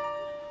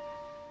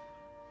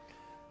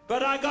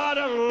 But I got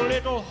a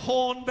little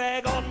horn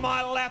bag on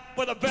my lap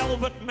with a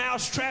velvet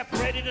mousetrap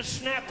ready to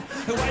snap.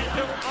 Who waited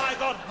till I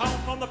got home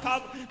from the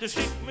pub to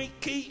stick me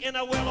key in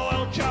a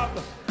well-oiled chub.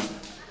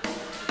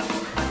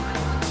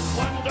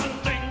 One done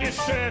thing is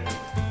certain,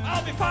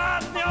 I'll be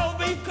parting the old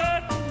beef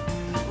curtain,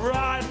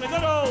 riding a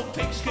good old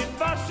pigskin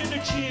bus into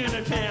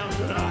Tuna Town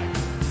tonight.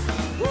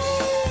 Woo!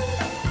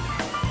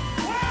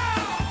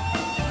 Wow!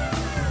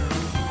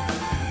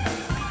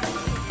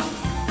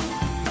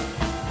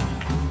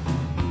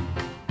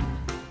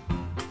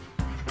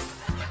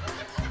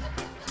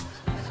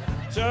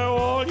 So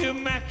all you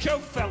macho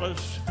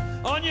fellas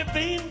on your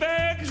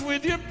beanbags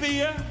with your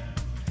beer,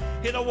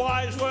 hear the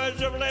wise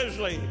words of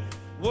Lesley,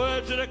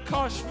 words that have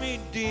cost me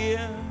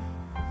dear.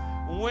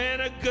 When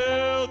a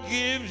girl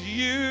gives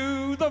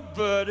you the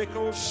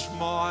vertical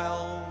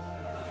smile,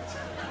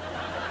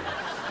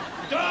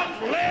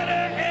 don't let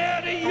her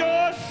out of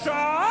your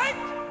sight,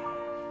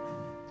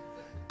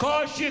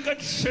 'cause you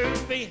could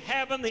soon be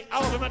having the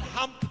ultimate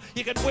hump.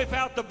 You could whip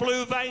out the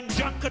blue vein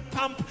junket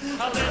pump,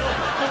 a little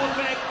horn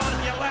bag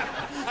on your lap,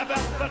 a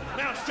velvet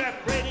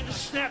mousetrap ready to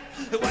snap.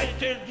 Who waited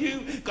till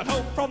you got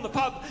home from the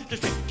pub to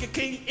stick your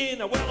key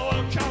in a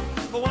well-oiled chub.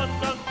 For one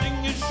done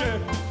thing is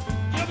certain,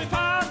 you'll be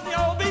past the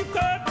old beef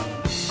curtain,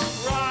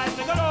 riding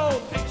a good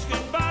old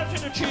pigskin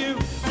bus in a Tuna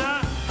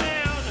Town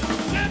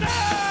tonight.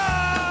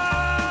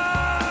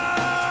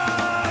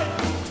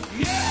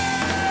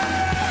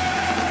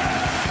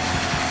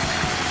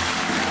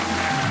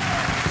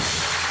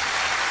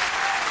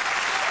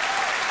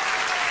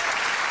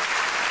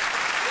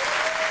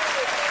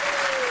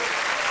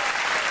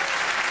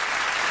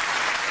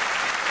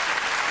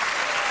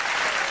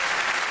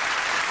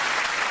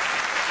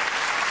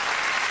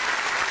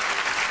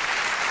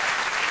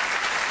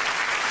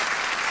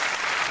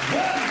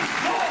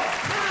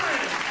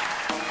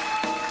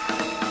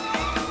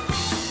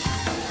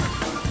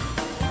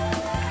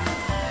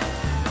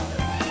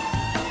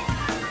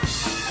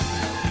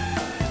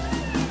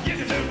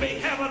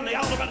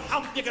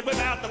 You could whip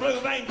out the blue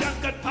vein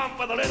junket pump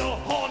with a little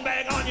horn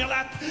bag on your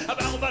lap, a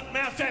velvet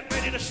mousetrap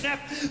ready in a snap.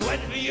 When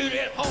for you to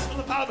get home from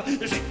the pub,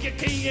 to stick your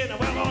key in a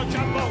well-oiled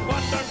jumbo,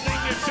 one don't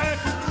leave your shirt.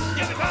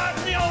 You'll be part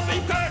of the old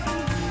beef curtain.